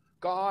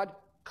 God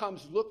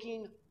comes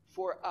looking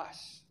for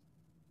us.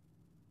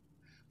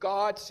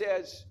 God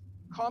says,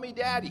 call me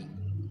daddy.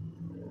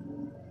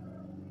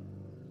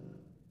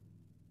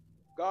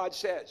 God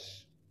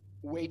says,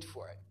 wait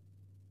for it.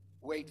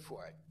 Wait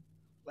for it.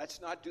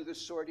 Let's not do the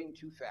sorting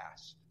too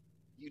fast.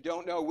 You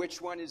don't know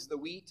which one is the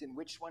wheat and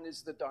which one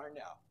is the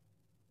darnel.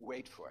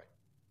 Wait for it.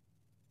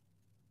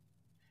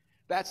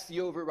 That's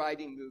the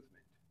overriding movement.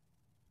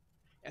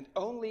 And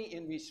only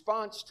in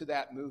response to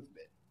that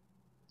movement,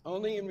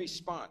 only in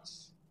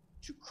response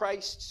to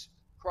Christ's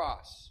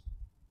cross,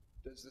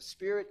 does the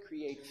Spirit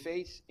create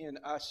faith in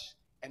us,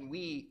 and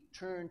we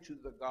turn to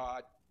the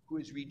God who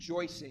is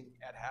rejoicing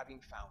at having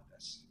found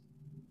us.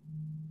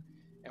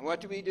 And what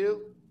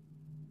do?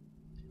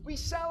 We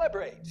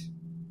celebrate.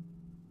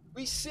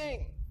 We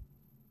sing.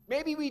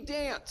 Maybe we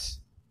dance.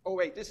 Oh,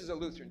 wait, this is a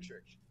Lutheran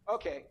church.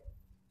 Okay,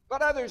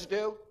 but others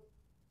do.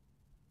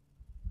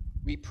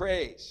 We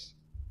praise.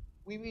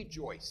 We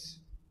rejoice.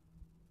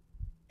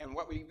 And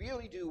what we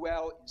really do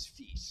well is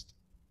feast.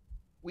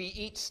 We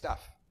eat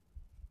stuff.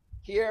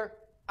 Here,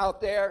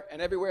 out there,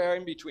 and everywhere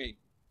in between.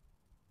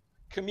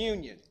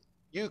 Communion,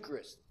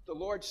 Eucharist, the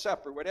Lord's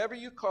Supper, whatever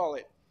you call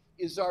it,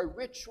 is our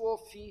ritual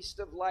feast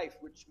of life,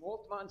 which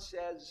Moltmann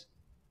says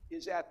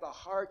is at the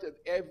heart of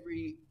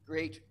every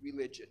great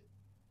religion.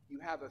 You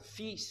have a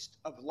feast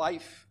of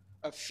life,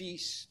 a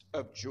feast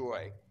of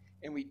joy,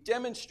 and we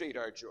demonstrate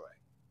our joy.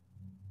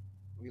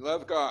 We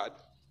love God.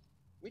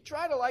 We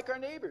try to like our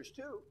neighbors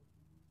too,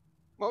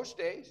 most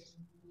days.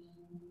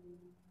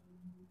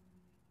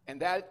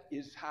 And that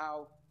is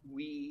how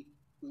we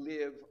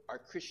live our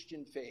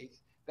Christian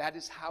faith. That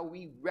is how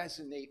we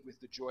resonate with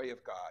the joy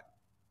of God.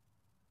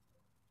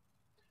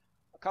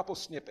 A couple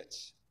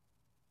snippets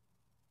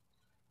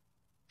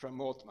from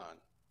Moltmann.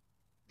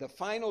 The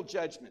final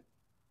judgment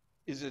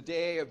is a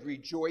day of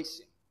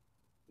rejoicing,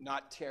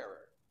 not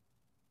terror.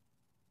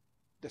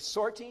 The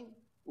sorting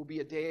will be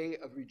a day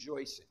of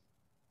rejoicing.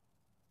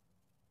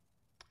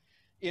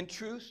 In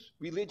truth,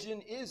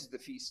 religion is the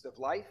feast of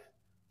life.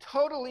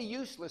 Totally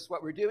useless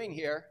what we're doing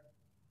here,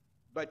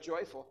 but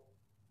joyful.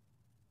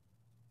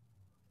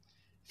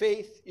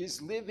 Faith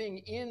is living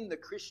in the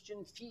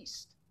Christian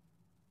feast.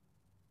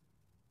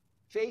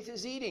 Faith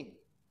is eating,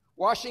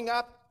 washing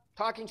up,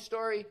 talking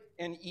story,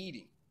 and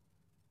eating.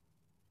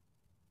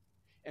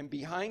 And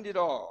behind it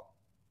all,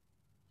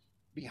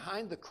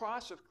 behind the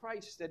cross of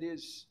Christ that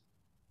is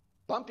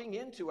bumping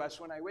into us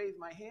when I wave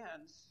my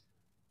hands,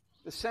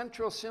 the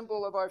central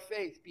symbol of our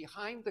faith,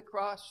 behind the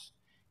cross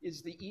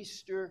is the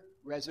Easter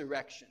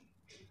resurrection,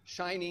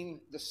 shining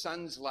the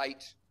sun's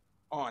light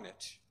on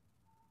it.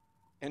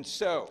 And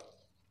so,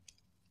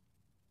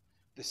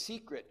 the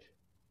secret,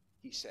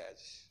 he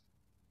says,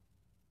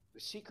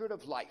 the secret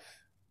of life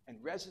and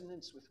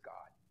resonance with God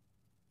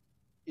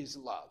is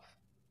love.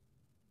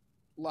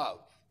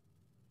 Love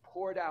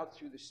poured out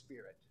through the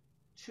Spirit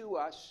to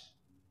us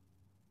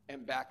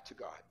and back to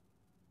God,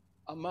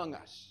 among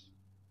us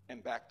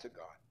and back to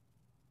God.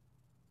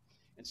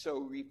 And so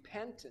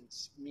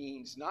repentance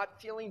means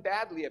not feeling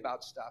badly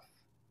about stuff,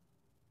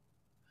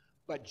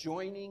 but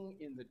joining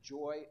in the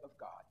joy of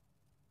God.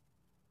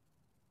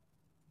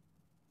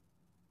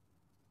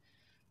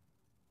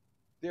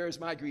 There is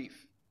my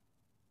grief.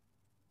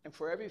 And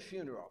for every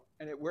funeral,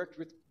 and it worked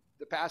with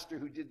the pastor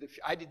who did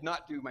I did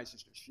not do my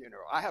sister's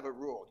funeral. I have a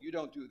rule. You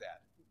don't do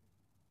that.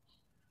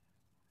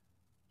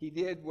 He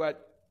did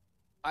what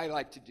I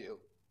like to do,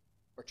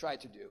 or try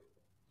to do.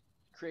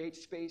 Create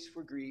space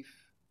for grief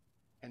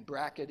and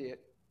bracket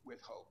it with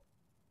hope.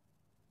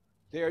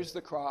 There's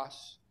the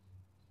cross.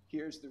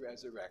 Here's the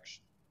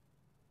resurrection.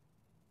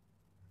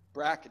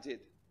 Bracketed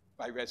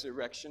by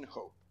resurrection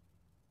hope.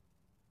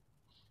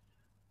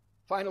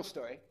 Final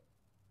story.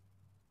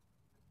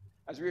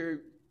 As we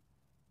were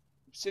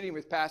sitting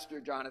with Pastor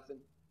Jonathan,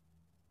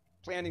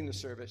 planning the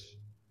service,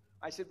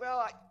 I said, well,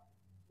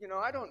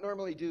 I don't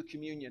normally do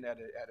communion at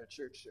a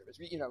church service.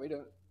 We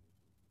don't.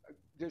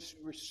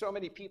 We're so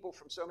many people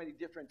from so many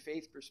different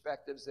faith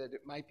perspectives that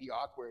it might be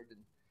awkward.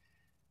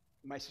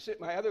 And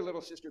my other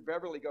little sister,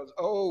 Beverly, goes,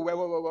 oh,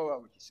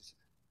 whoa.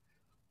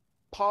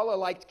 Paula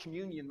liked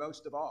communion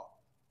most of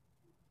all.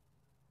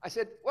 I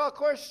said, well, of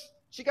course,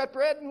 she got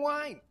bread and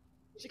wine.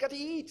 She got to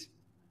eat.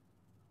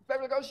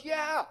 Beverly goes,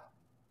 yeah.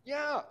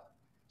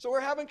 So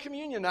we're having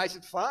communion. And I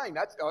said, fine,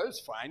 it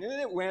was fine. And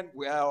it went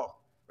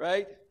well,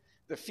 right?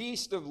 The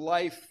feast of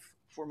life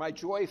for my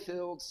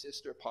joy-filled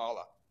sister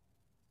Paula.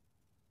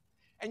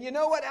 And you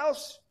know what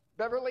else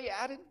Beverly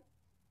added?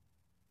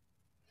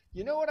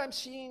 You know what I'm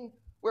seeing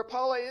where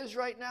Paula is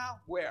right now?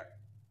 Where?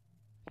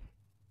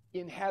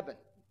 In heaven,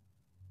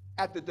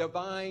 at the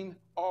divine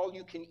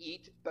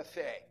all-you-can-eat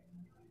buffet.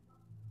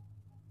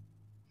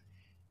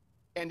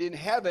 And in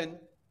heaven,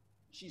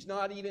 she's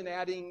not even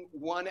adding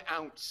 1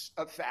 ounce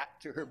of fat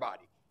to her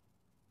body.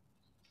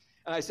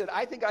 And I said,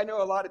 I think I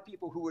know a lot of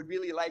people who would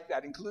really like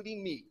that,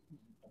 including me.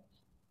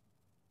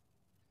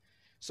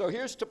 So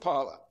here's to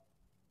Paula,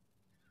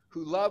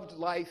 who loved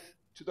life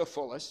to the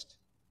fullest,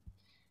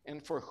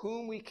 and for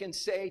whom we can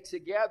say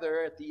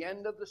together at the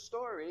end of the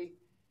story,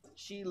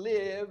 she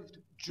lived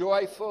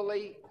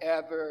joyfully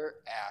ever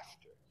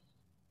after.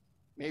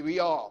 May we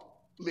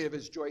all live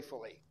as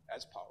joyfully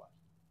as Paula.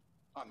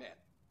 Amen.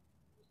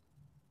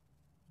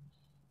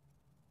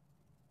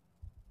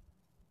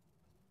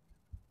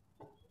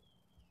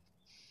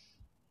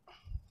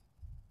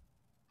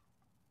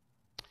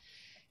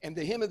 And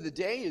the hymn of the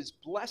day is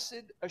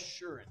Blessed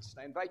Assurance.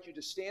 And I invite you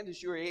to stand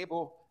as you are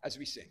able as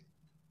we sing.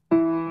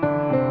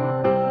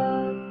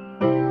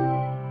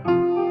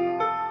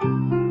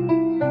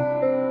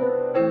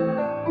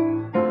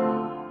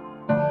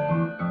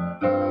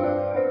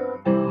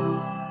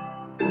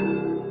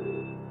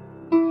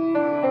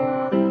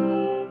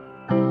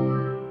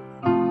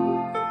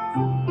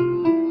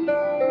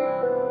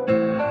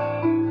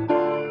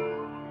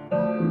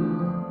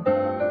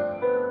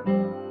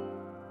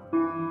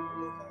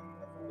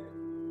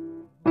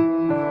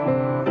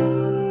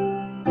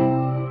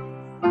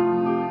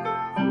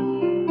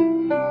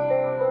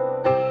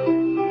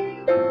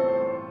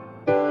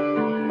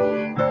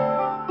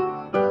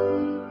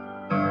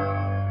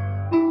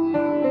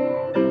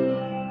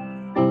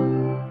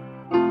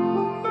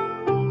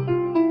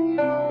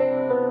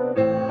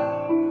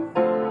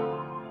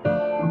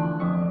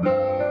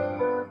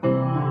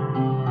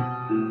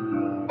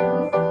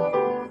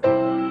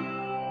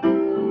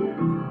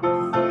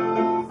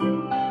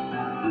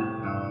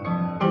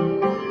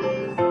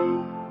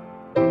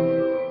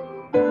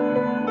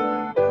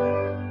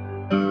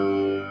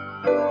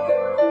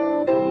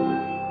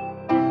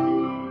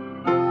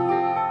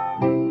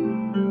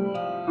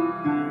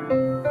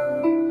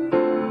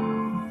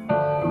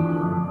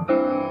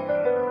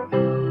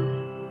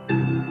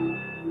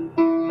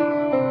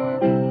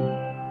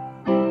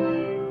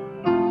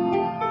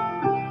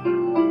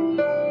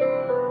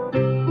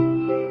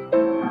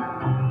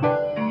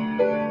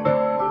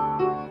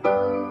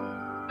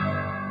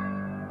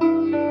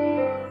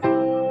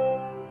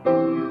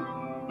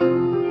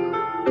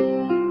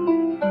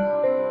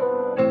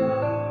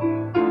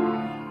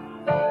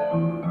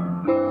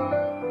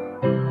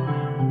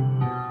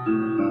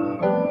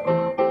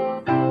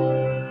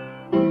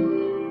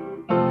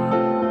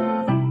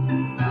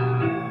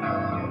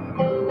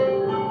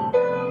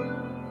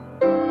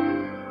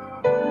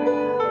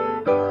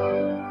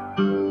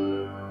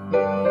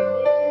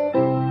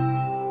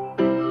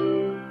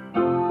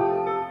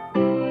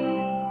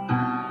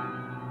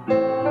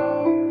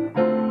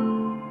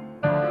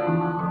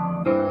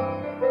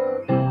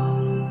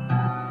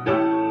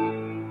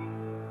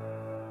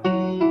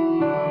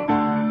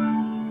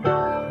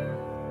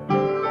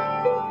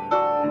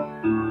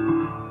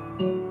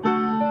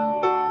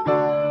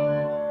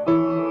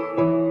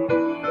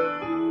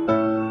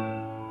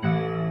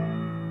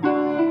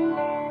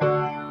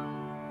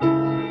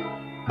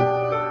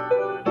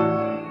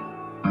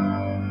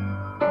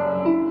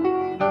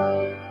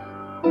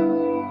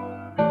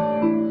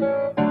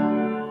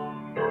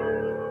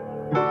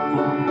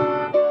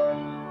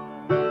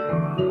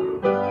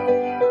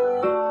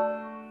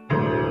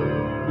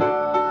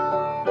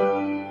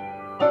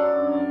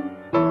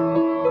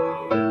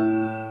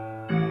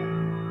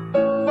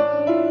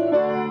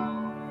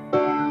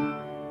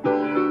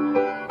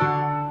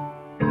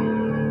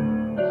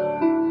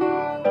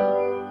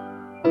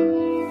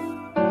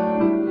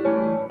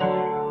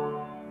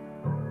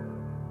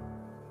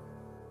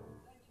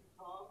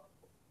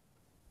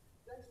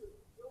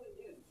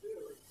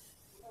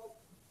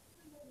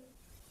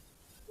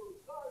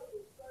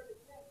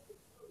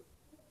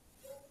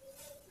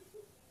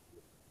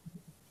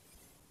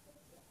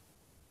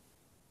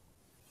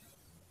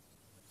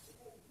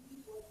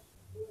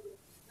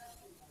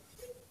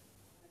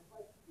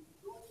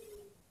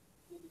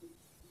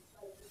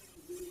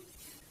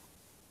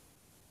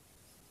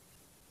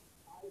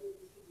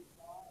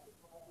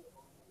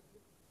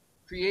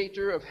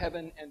 Creator of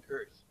heaven and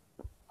earth,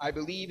 I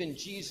believe in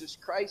Jesus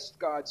Christ,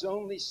 God's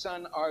only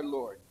Son, our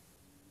Lord,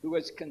 who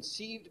was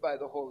conceived by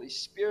the Holy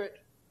Spirit,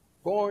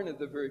 born of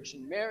the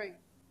Virgin Mary,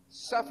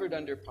 suffered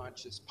under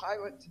Pontius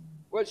Pilate,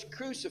 was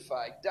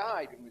crucified,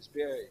 died, and was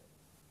buried.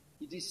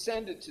 He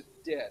descended to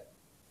the dead.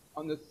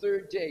 On the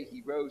third day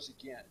he rose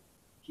again.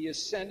 He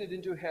ascended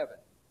into heaven.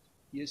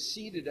 He is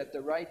seated at the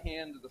right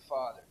hand of the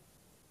Father,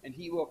 and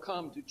he will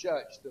come to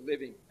judge the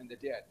living and the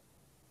dead.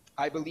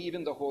 I believe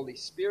in the Holy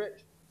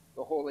Spirit,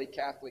 the Holy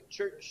Catholic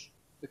Church,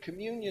 the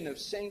communion of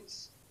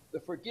saints, the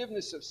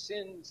forgiveness of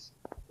sins,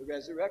 the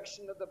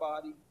resurrection of the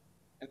body,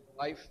 and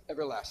life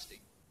everlasting.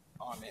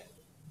 Amen.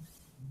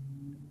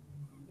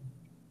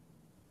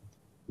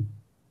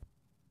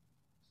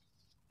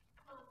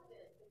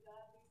 Confident that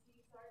God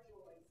receives our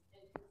joys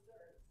and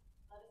concerns,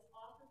 let us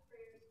offer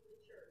prayers for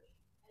the church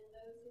and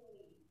those in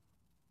need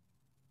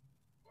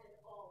and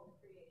all of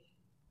creation.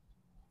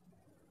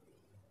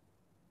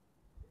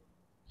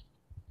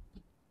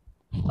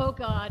 O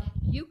God,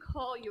 you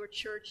call your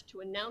church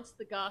to announce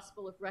the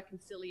gospel of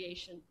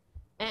reconciliation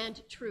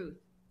and truth,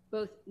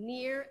 both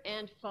near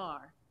and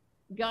far.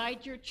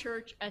 Guide your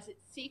church as it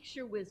seeks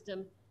your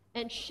wisdom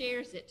and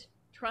shares it,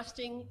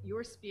 trusting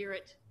your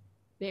spirit,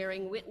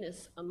 bearing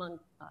witness among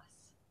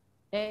us.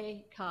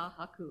 E ka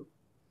haku.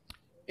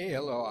 E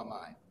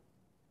Elohim.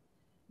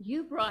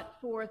 You brought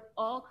forth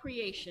all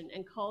creation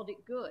and called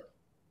it good.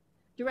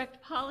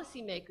 Direct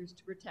policymakers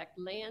to protect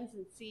lands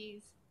and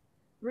seas,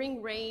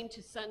 bring rain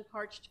to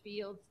sun-parched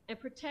fields, and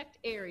protect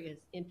areas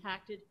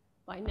impacted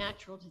by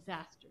natural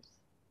disasters.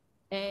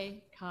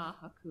 E ka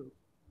haku.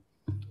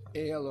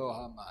 E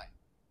Elohim.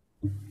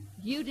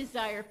 You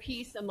desire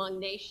peace among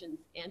nations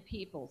and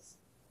peoples.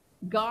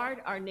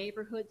 Guard our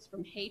neighborhoods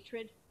from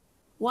hatred.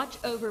 Watch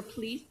over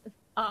police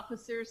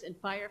officers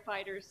and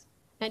firefighters,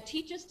 and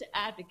teach us to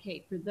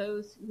advocate for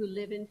those who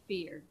live in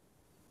fear.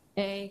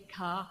 E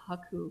ka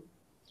haku.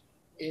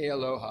 E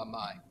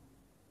Elohim.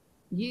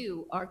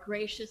 You are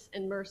gracious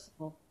and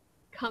merciful,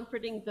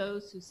 comforting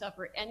those who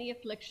suffer any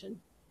affliction,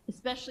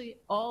 especially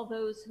all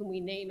those whom we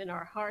name in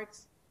our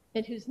hearts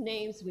and whose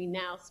names we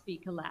now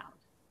speak aloud.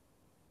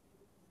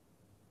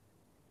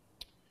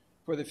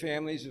 For the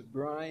families of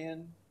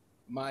Brian,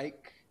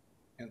 Mike,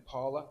 and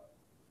Paula.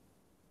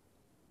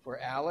 For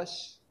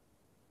Alice,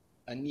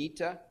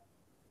 Anita,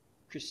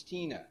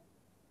 Christina,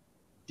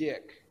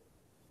 Dick,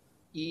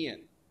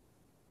 Ian,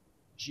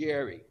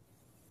 Jerry,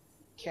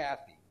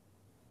 Kathy,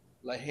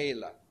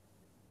 Lahela,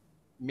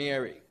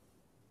 Mary,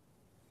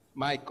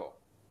 Michael,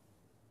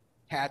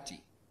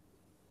 Hattie,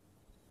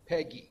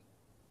 Peggy,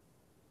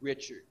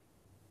 Richard,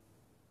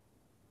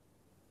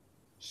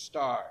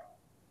 Star,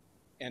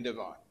 and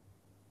Yvonne.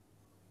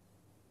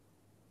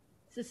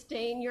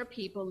 Sustain your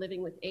people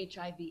living with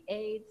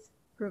HIV/AIDS,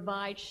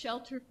 provide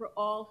shelter for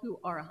all who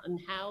are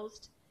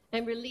unhoused,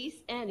 and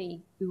release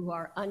any who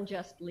are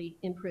unjustly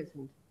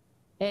imprisoned.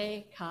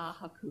 E ka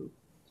haku.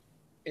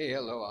 E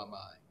Elohim.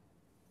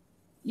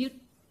 You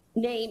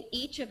name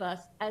each of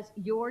us as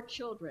your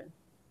children.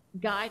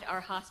 Guide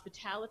our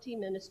hospitality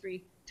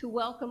ministry to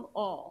welcome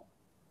all,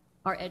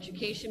 our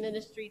education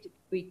ministry to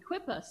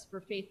equip us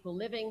for faithful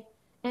living,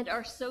 and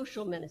our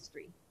social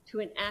ministry to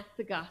enact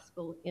the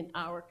gospel in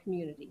our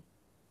community.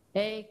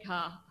 E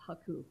ka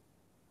haku.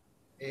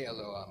 E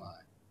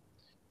Elohim.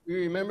 We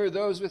remember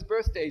those with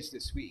birthdays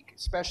this week,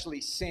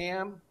 especially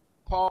Sam,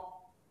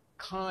 Paul,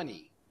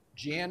 Connie,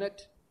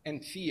 Janet,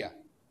 and Fia.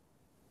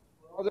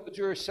 All those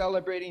who are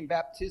celebrating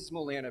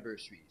baptismal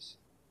anniversaries,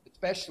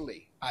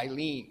 especially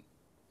Eileen.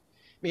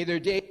 May their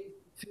day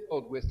be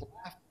filled with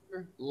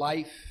laughter,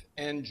 life,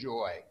 and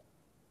joy.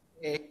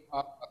 E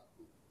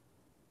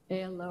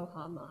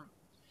Elohim.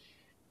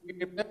 We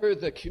remember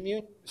the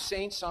communion of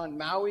saints on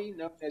Maui,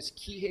 known as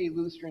Kihei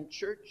Lutheran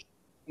Church,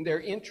 and their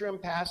interim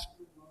pastor,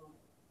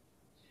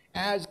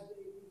 as they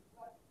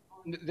reflect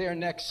on their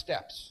next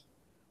steps.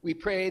 We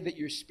pray that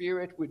your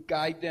spirit would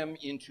guide them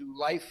into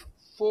life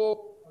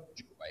full of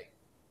joy.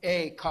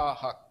 E ka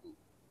haku.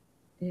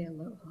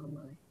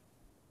 Elohim.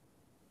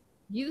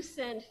 You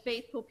send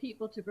faithful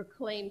people to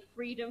proclaim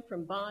freedom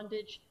from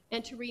bondage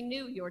and to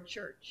renew your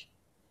church.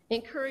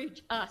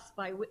 Encourage us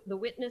by the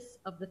witness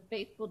of the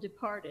faithful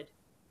departed,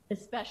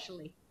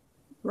 especially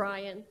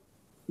Brian,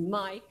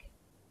 Mike,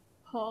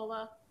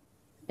 Paula,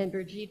 and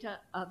Birgitta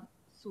of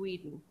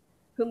Sweden,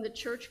 whom the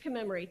church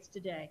commemorates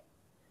today,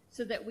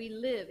 so that we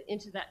live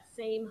into that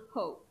same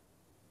hope.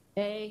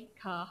 E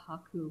ka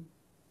haku.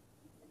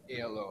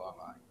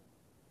 Elohim.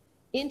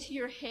 Into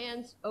your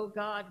hands, O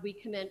God, we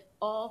commend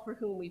all for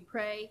whom we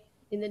pray,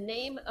 in the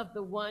name of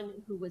the one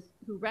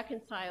who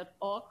reconciled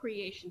all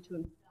creation to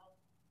himself,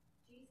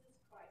 Jesus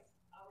Christ,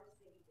 our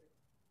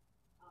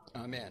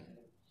Savior. Amen.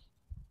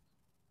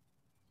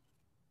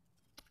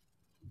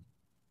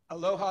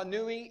 Aloha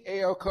nui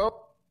e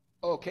oko,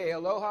 o ke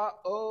aloha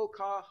o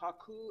ka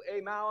haku e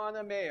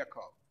maana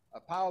meako.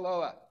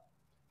 Apaloa.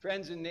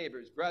 Friends and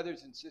neighbors,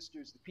 brothers and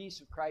sisters, the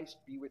peace of Christ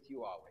be with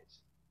you always.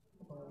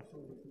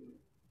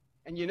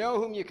 And you know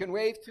whom you can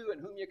wave to and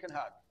whom you can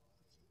hug.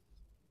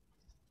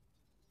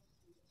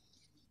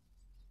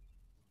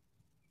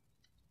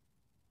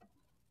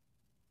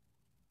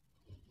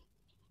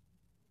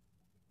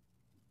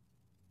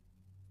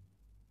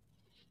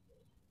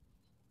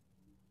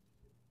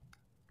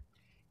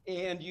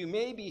 And you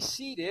may be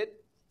seated.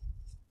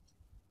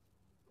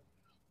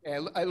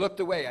 I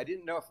looked away. I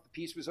didn't know if the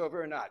piece was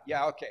over or not.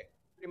 Yeah, okay.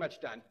 Pretty much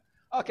done.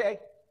 Okay.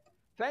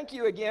 Thank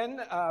you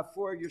again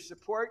for your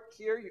support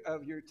here,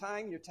 of your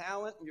time, your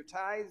talent, and your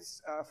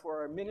tithes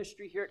for our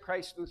ministry here at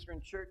Christ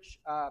Lutheran Church.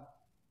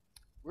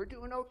 We're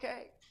doing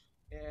okay,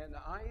 and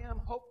I am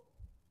hopeful.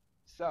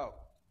 So,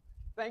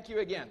 thank you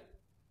again.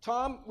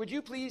 Tom, would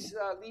you please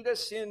lead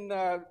us in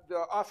the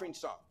offering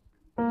song?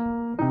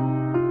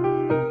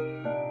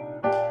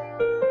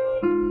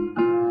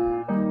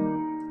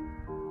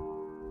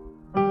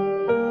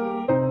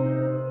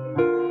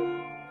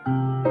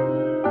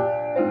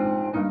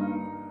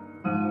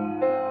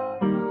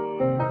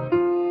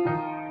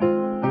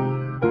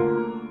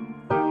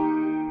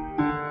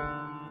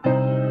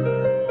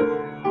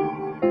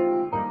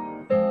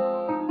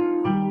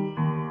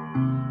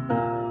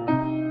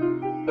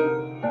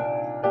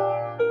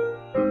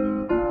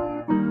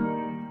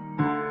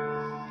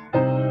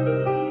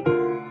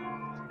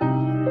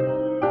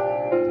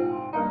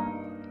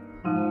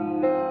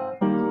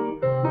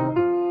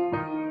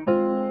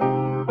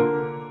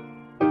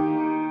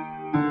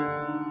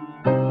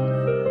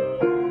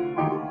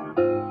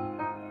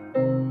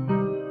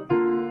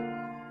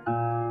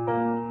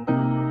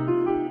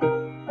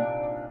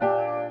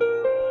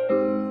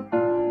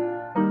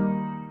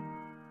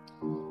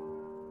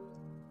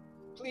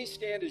 Please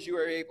stand as you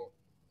are able.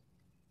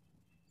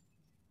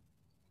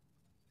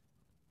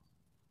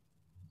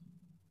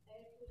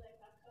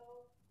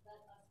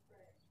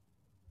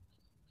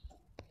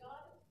 God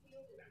of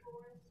field and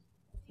forest,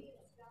 sea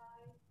and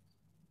sky,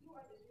 you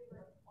are the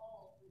giver of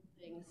all good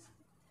things.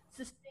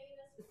 Sustain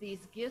us with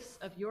these gifts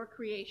of your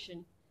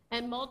creation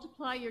and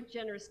multiply your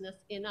generousness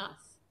in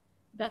us,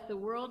 that the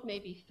world may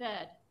be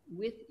fed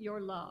with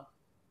your love.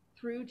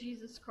 Through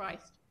Jesus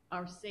Christ,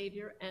 our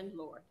Savior and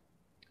Lord.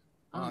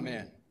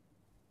 Amen.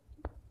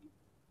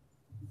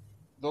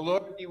 The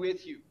Lord be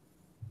with you.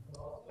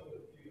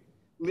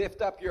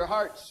 Lift up your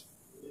hearts.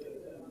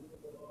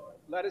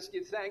 Let us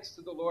give thanks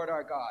to the Lord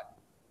our God.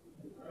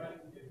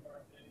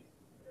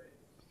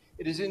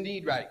 It is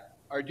indeed right,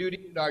 our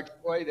duty and our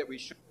joy, that we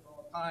should at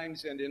all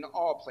times and in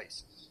all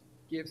places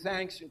give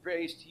thanks and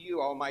praise to you,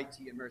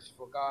 Almighty and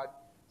merciful God,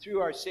 through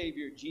our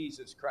Savior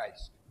Jesus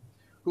Christ,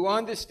 who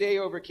on this day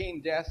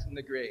overcame death and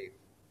the grave,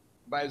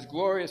 by his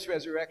glorious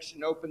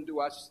resurrection opened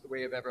to us the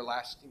way of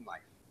everlasting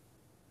life.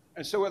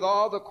 And so with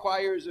all the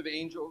choirs of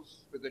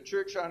angels, with the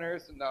church on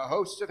earth and the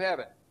hosts of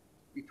heaven,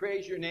 we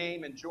praise your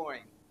name and join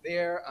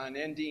their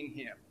unending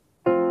hymn.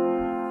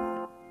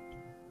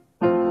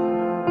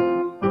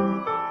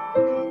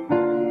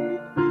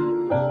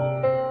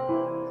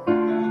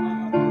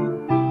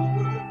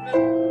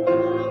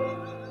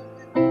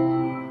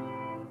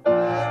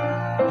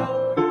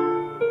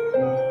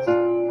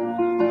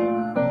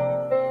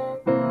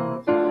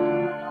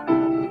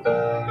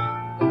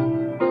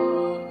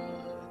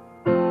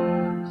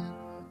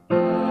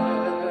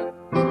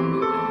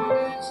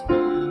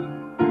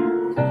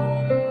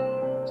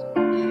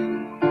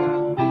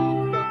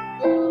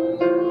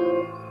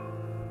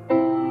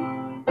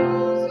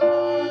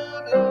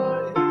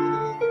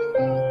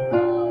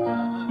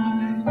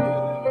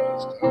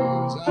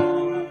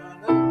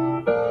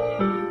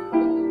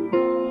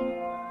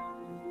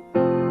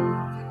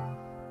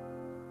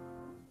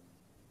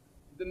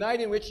 The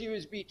night in which he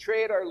was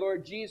betrayed, our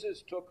Lord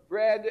Jesus took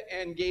bread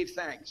and gave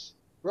thanks,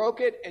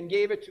 broke it and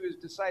gave it to his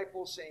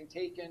disciples, saying,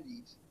 "Take and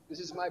eat. This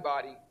is my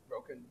body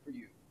broken for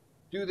you.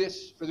 Do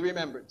this for the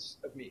remembrance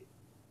of me."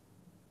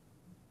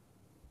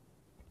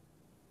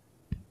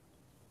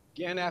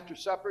 Again, after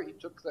supper, he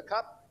took the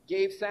cup,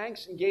 gave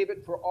thanks, and gave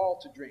it for all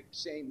to drink,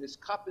 saying, "This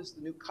cup is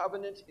the new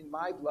covenant in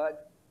my blood,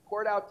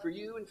 poured out for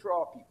you and for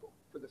all people,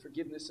 for the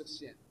forgiveness of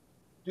sin.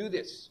 Do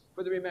this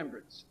for the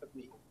remembrance of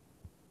me."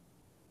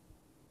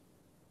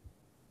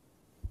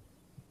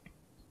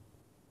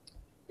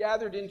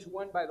 Gathered into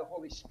one by the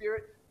Holy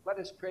Spirit, let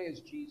us pray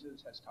as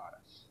Jesus has taught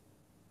us.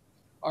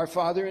 Our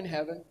Father in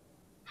heaven,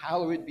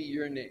 hallowed be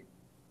your name.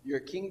 Your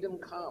kingdom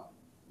come,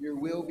 your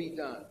will be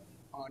done,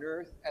 on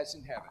earth as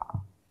in heaven.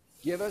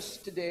 Give us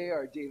today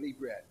our daily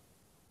bread.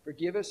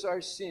 Forgive us our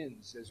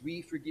sins as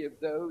we forgive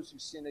those who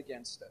sin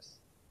against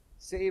us.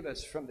 Save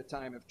us from the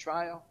time of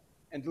trial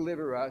and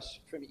deliver us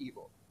from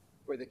evil.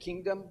 For the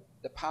kingdom,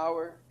 the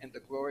power, and the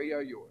glory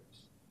are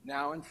yours,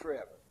 now and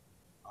forever.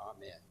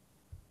 Amen.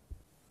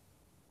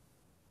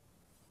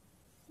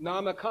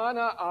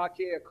 Namakana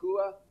ake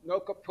akua,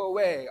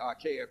 nokapoe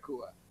ake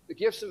akua. The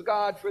gifts of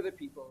God for the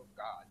people of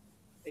God.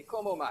 E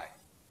komo mai,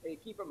 e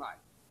kipa mai.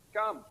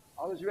 Come,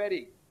 all is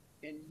ready,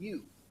 and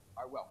you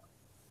are welcome.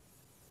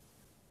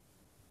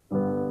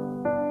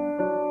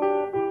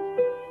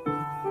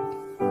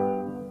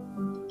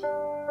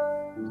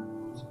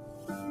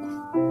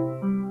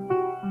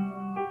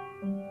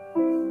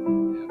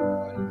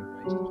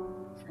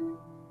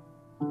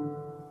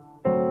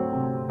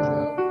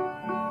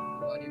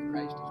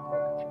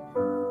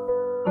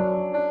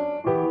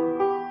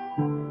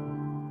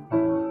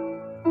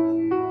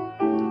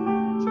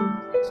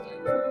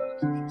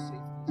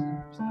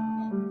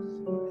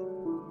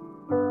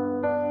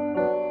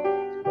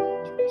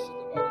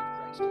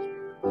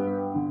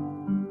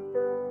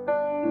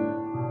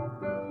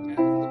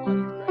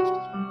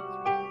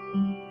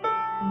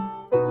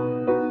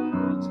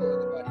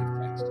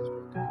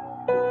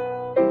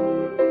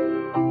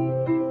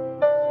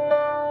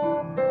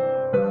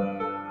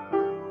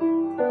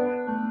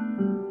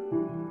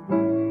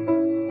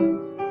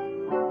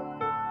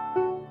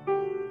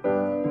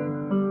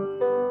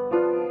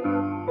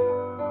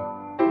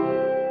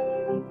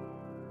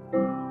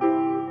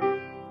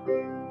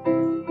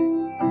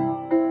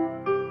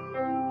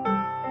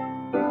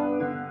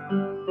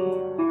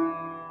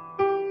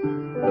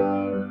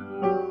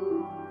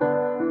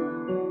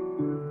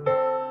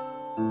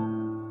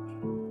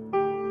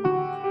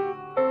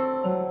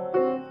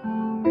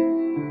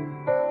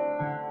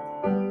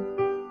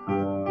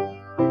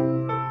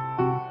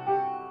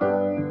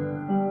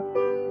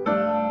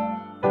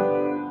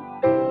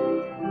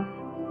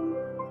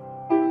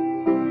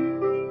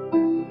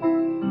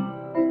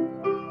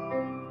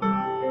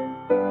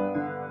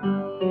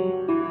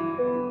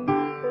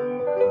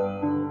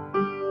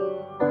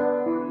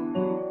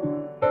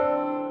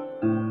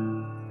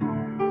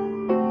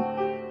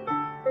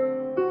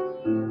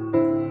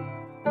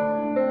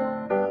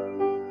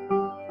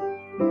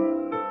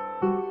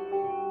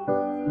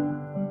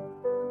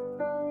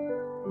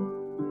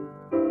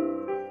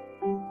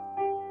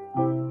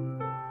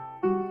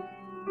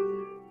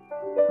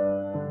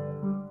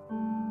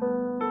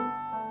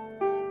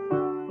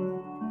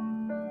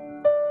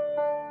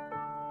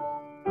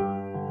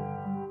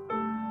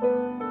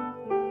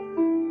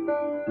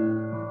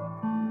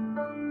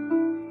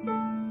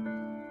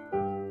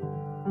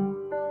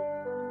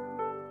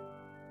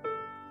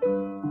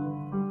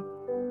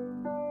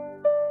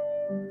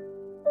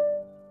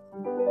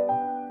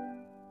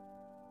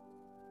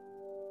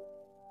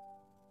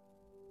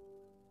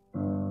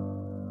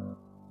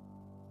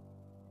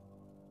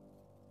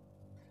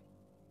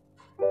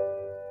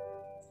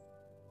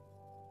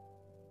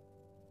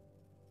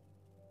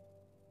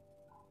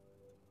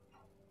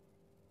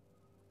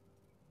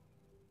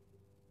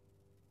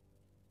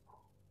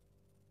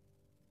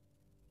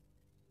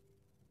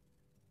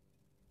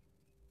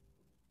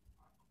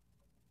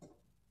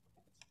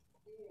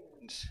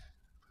 announcements.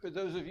 For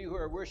those of you who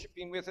are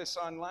worshiping with us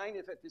online,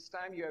 if at this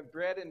time you have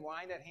bread and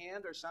wine at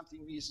hand or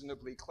something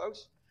reasonably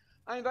close,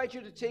 I invite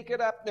you to take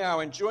it up now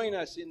and join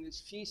us in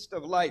this feast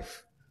of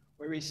life,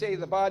 where we say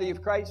the body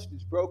of Christ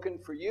is broken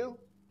for you,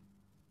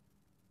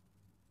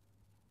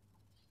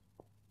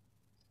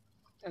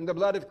 and the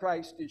blood of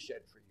Christ is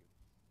shed for you.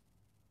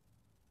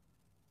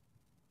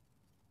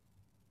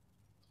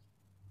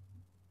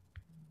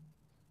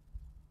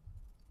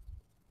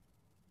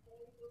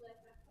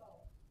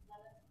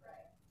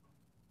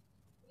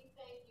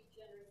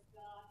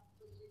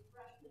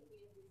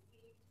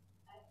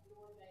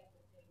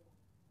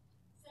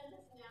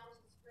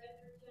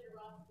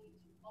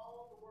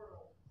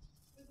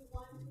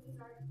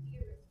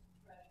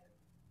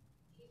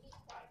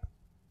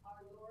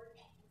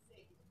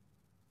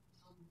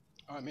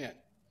 Amen.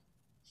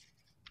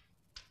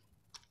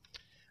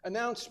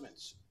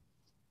 Announcements.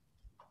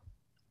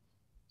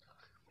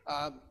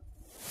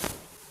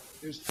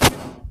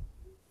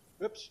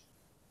 Oops.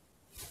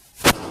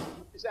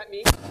 Is that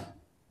me?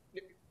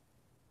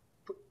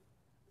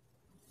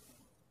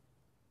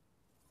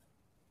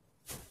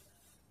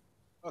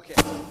 Okay.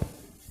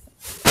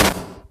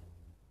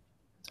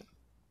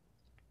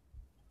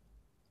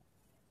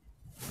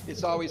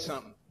 It's always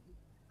something.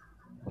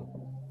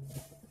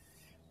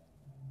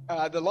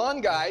 The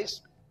lawn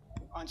guys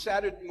on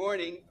Saturday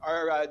morning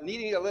are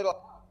needing a little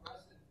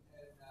help.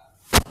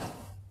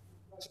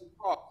 So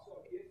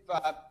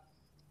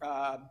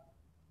if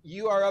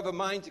you are of a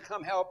mind to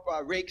come help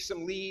rake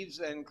some leaves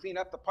and clean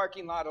up the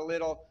parking lot a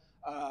little,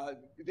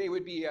 they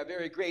would be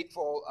very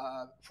grateful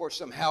for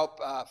some help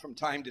from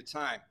time to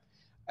time.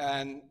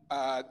 And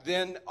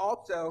then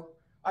also,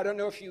 I don't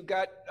know if you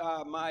got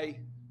I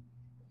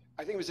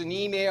think it was an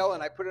email,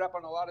 and I put it up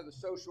on a lot of the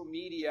social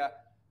media,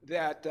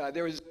 that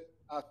there was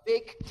a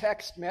fake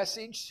text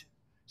message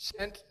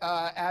sent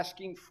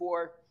asking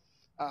for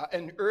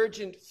an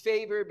urgent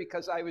favor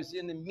because I was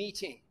in a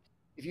meeting.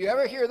 If you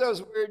ever hear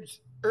those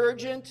words,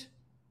 urgent,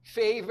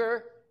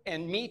 favor,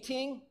 and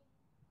meeting,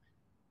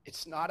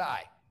 it's not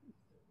I,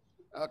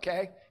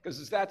 okay?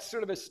 Because that's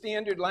sort of a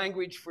standard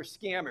language for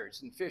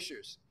scammers and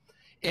fishers.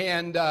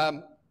 And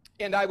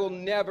I will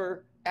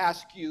never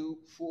ask you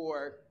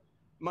for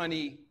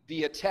money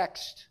via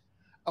text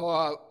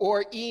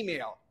or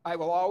email. I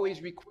will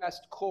always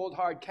request cold,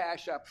 hard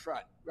cash up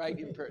front, right,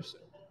 in person,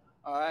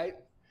 all right?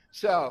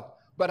 So,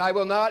 but I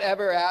will not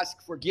ever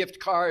ask for gift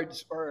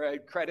cards or a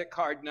credit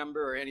card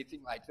number or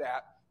anything like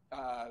that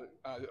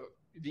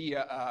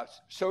via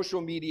social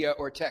media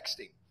or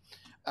texting.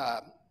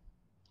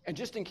 And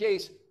just in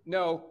case,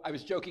 no, I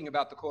was joking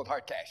about the cold,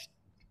 hard cash.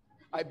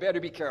 I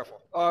better be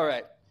careful. All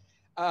right.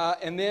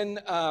 And then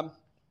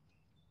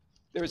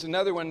there was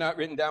another one not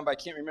written down, but I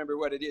can't remember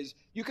what it is.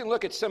 You can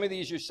look at some of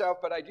these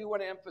yourself, but I do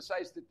want to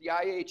emphasize that the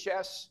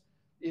IHS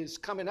is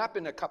coming up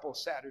in a couple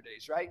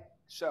Saturdays, right?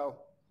 So,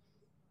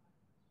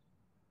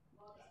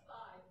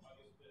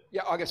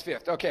 yeah, August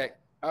 5th. Okay.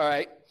 All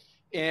right.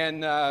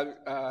 And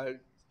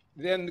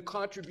then the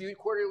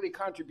quarterly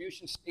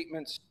contribution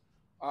statements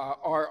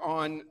are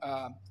on,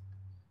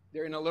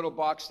 they're in a little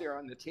box there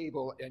on the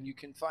table, and you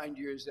can find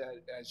yours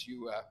as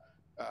you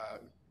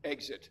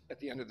exit at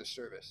the end of the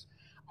service.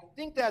 I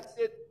think that's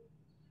it.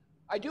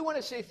 I do want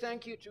to say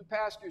thank you to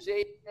Pastors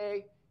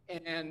A.J.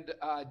 and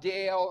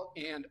Dale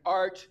and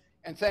Art,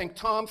 and thank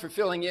Tom for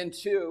filling in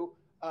too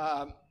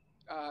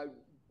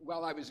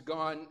while I was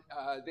gone.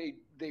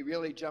 They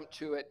really jumped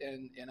to it,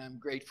 and I'm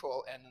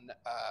grateful. And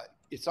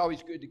it's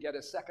always good to get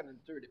a second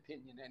and third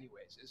opinion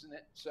anyways, isn't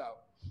it? So,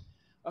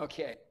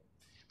 okay.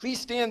 Please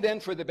stand then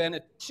for the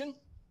benediction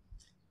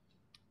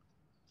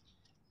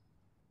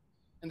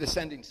and the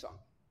sending song.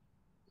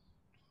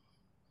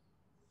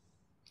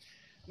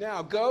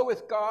 Now go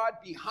with God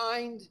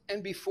behind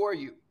and before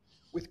you,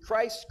 with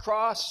Christ's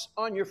cross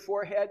on your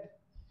forehead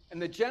and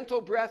the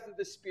gentle breath of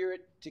the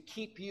Spirit to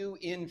keep you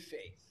in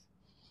faith.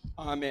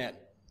 Amen.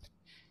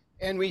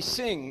 And we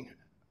sing,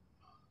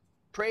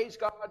 Praise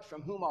God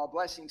from whom all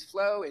blessings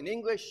flow, in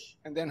English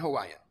and then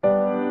Hawaiian.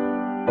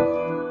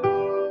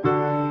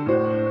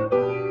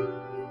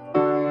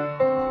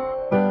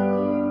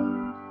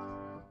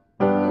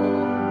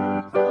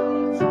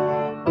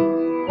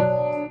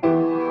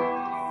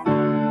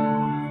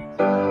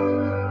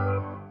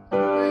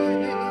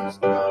 Praise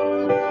God.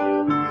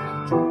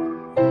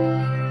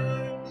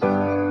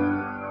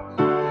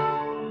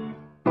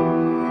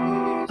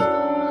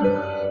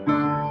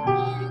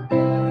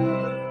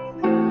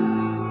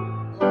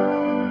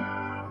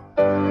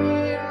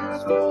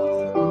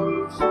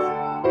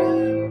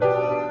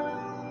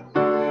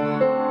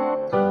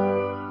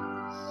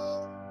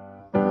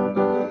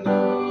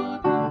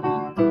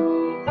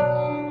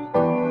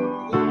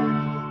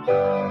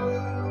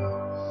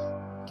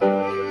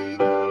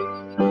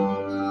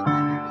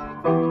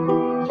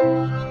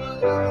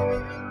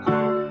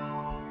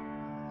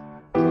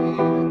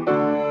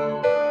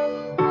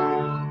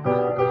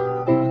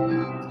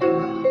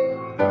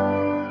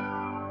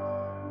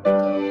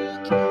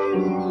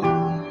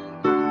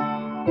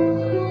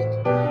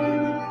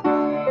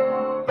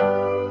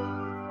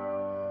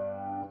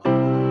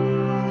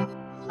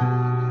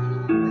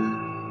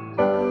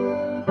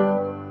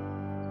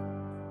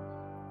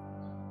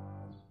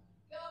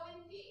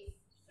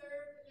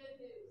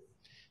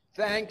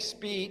 Thanks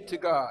be to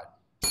God.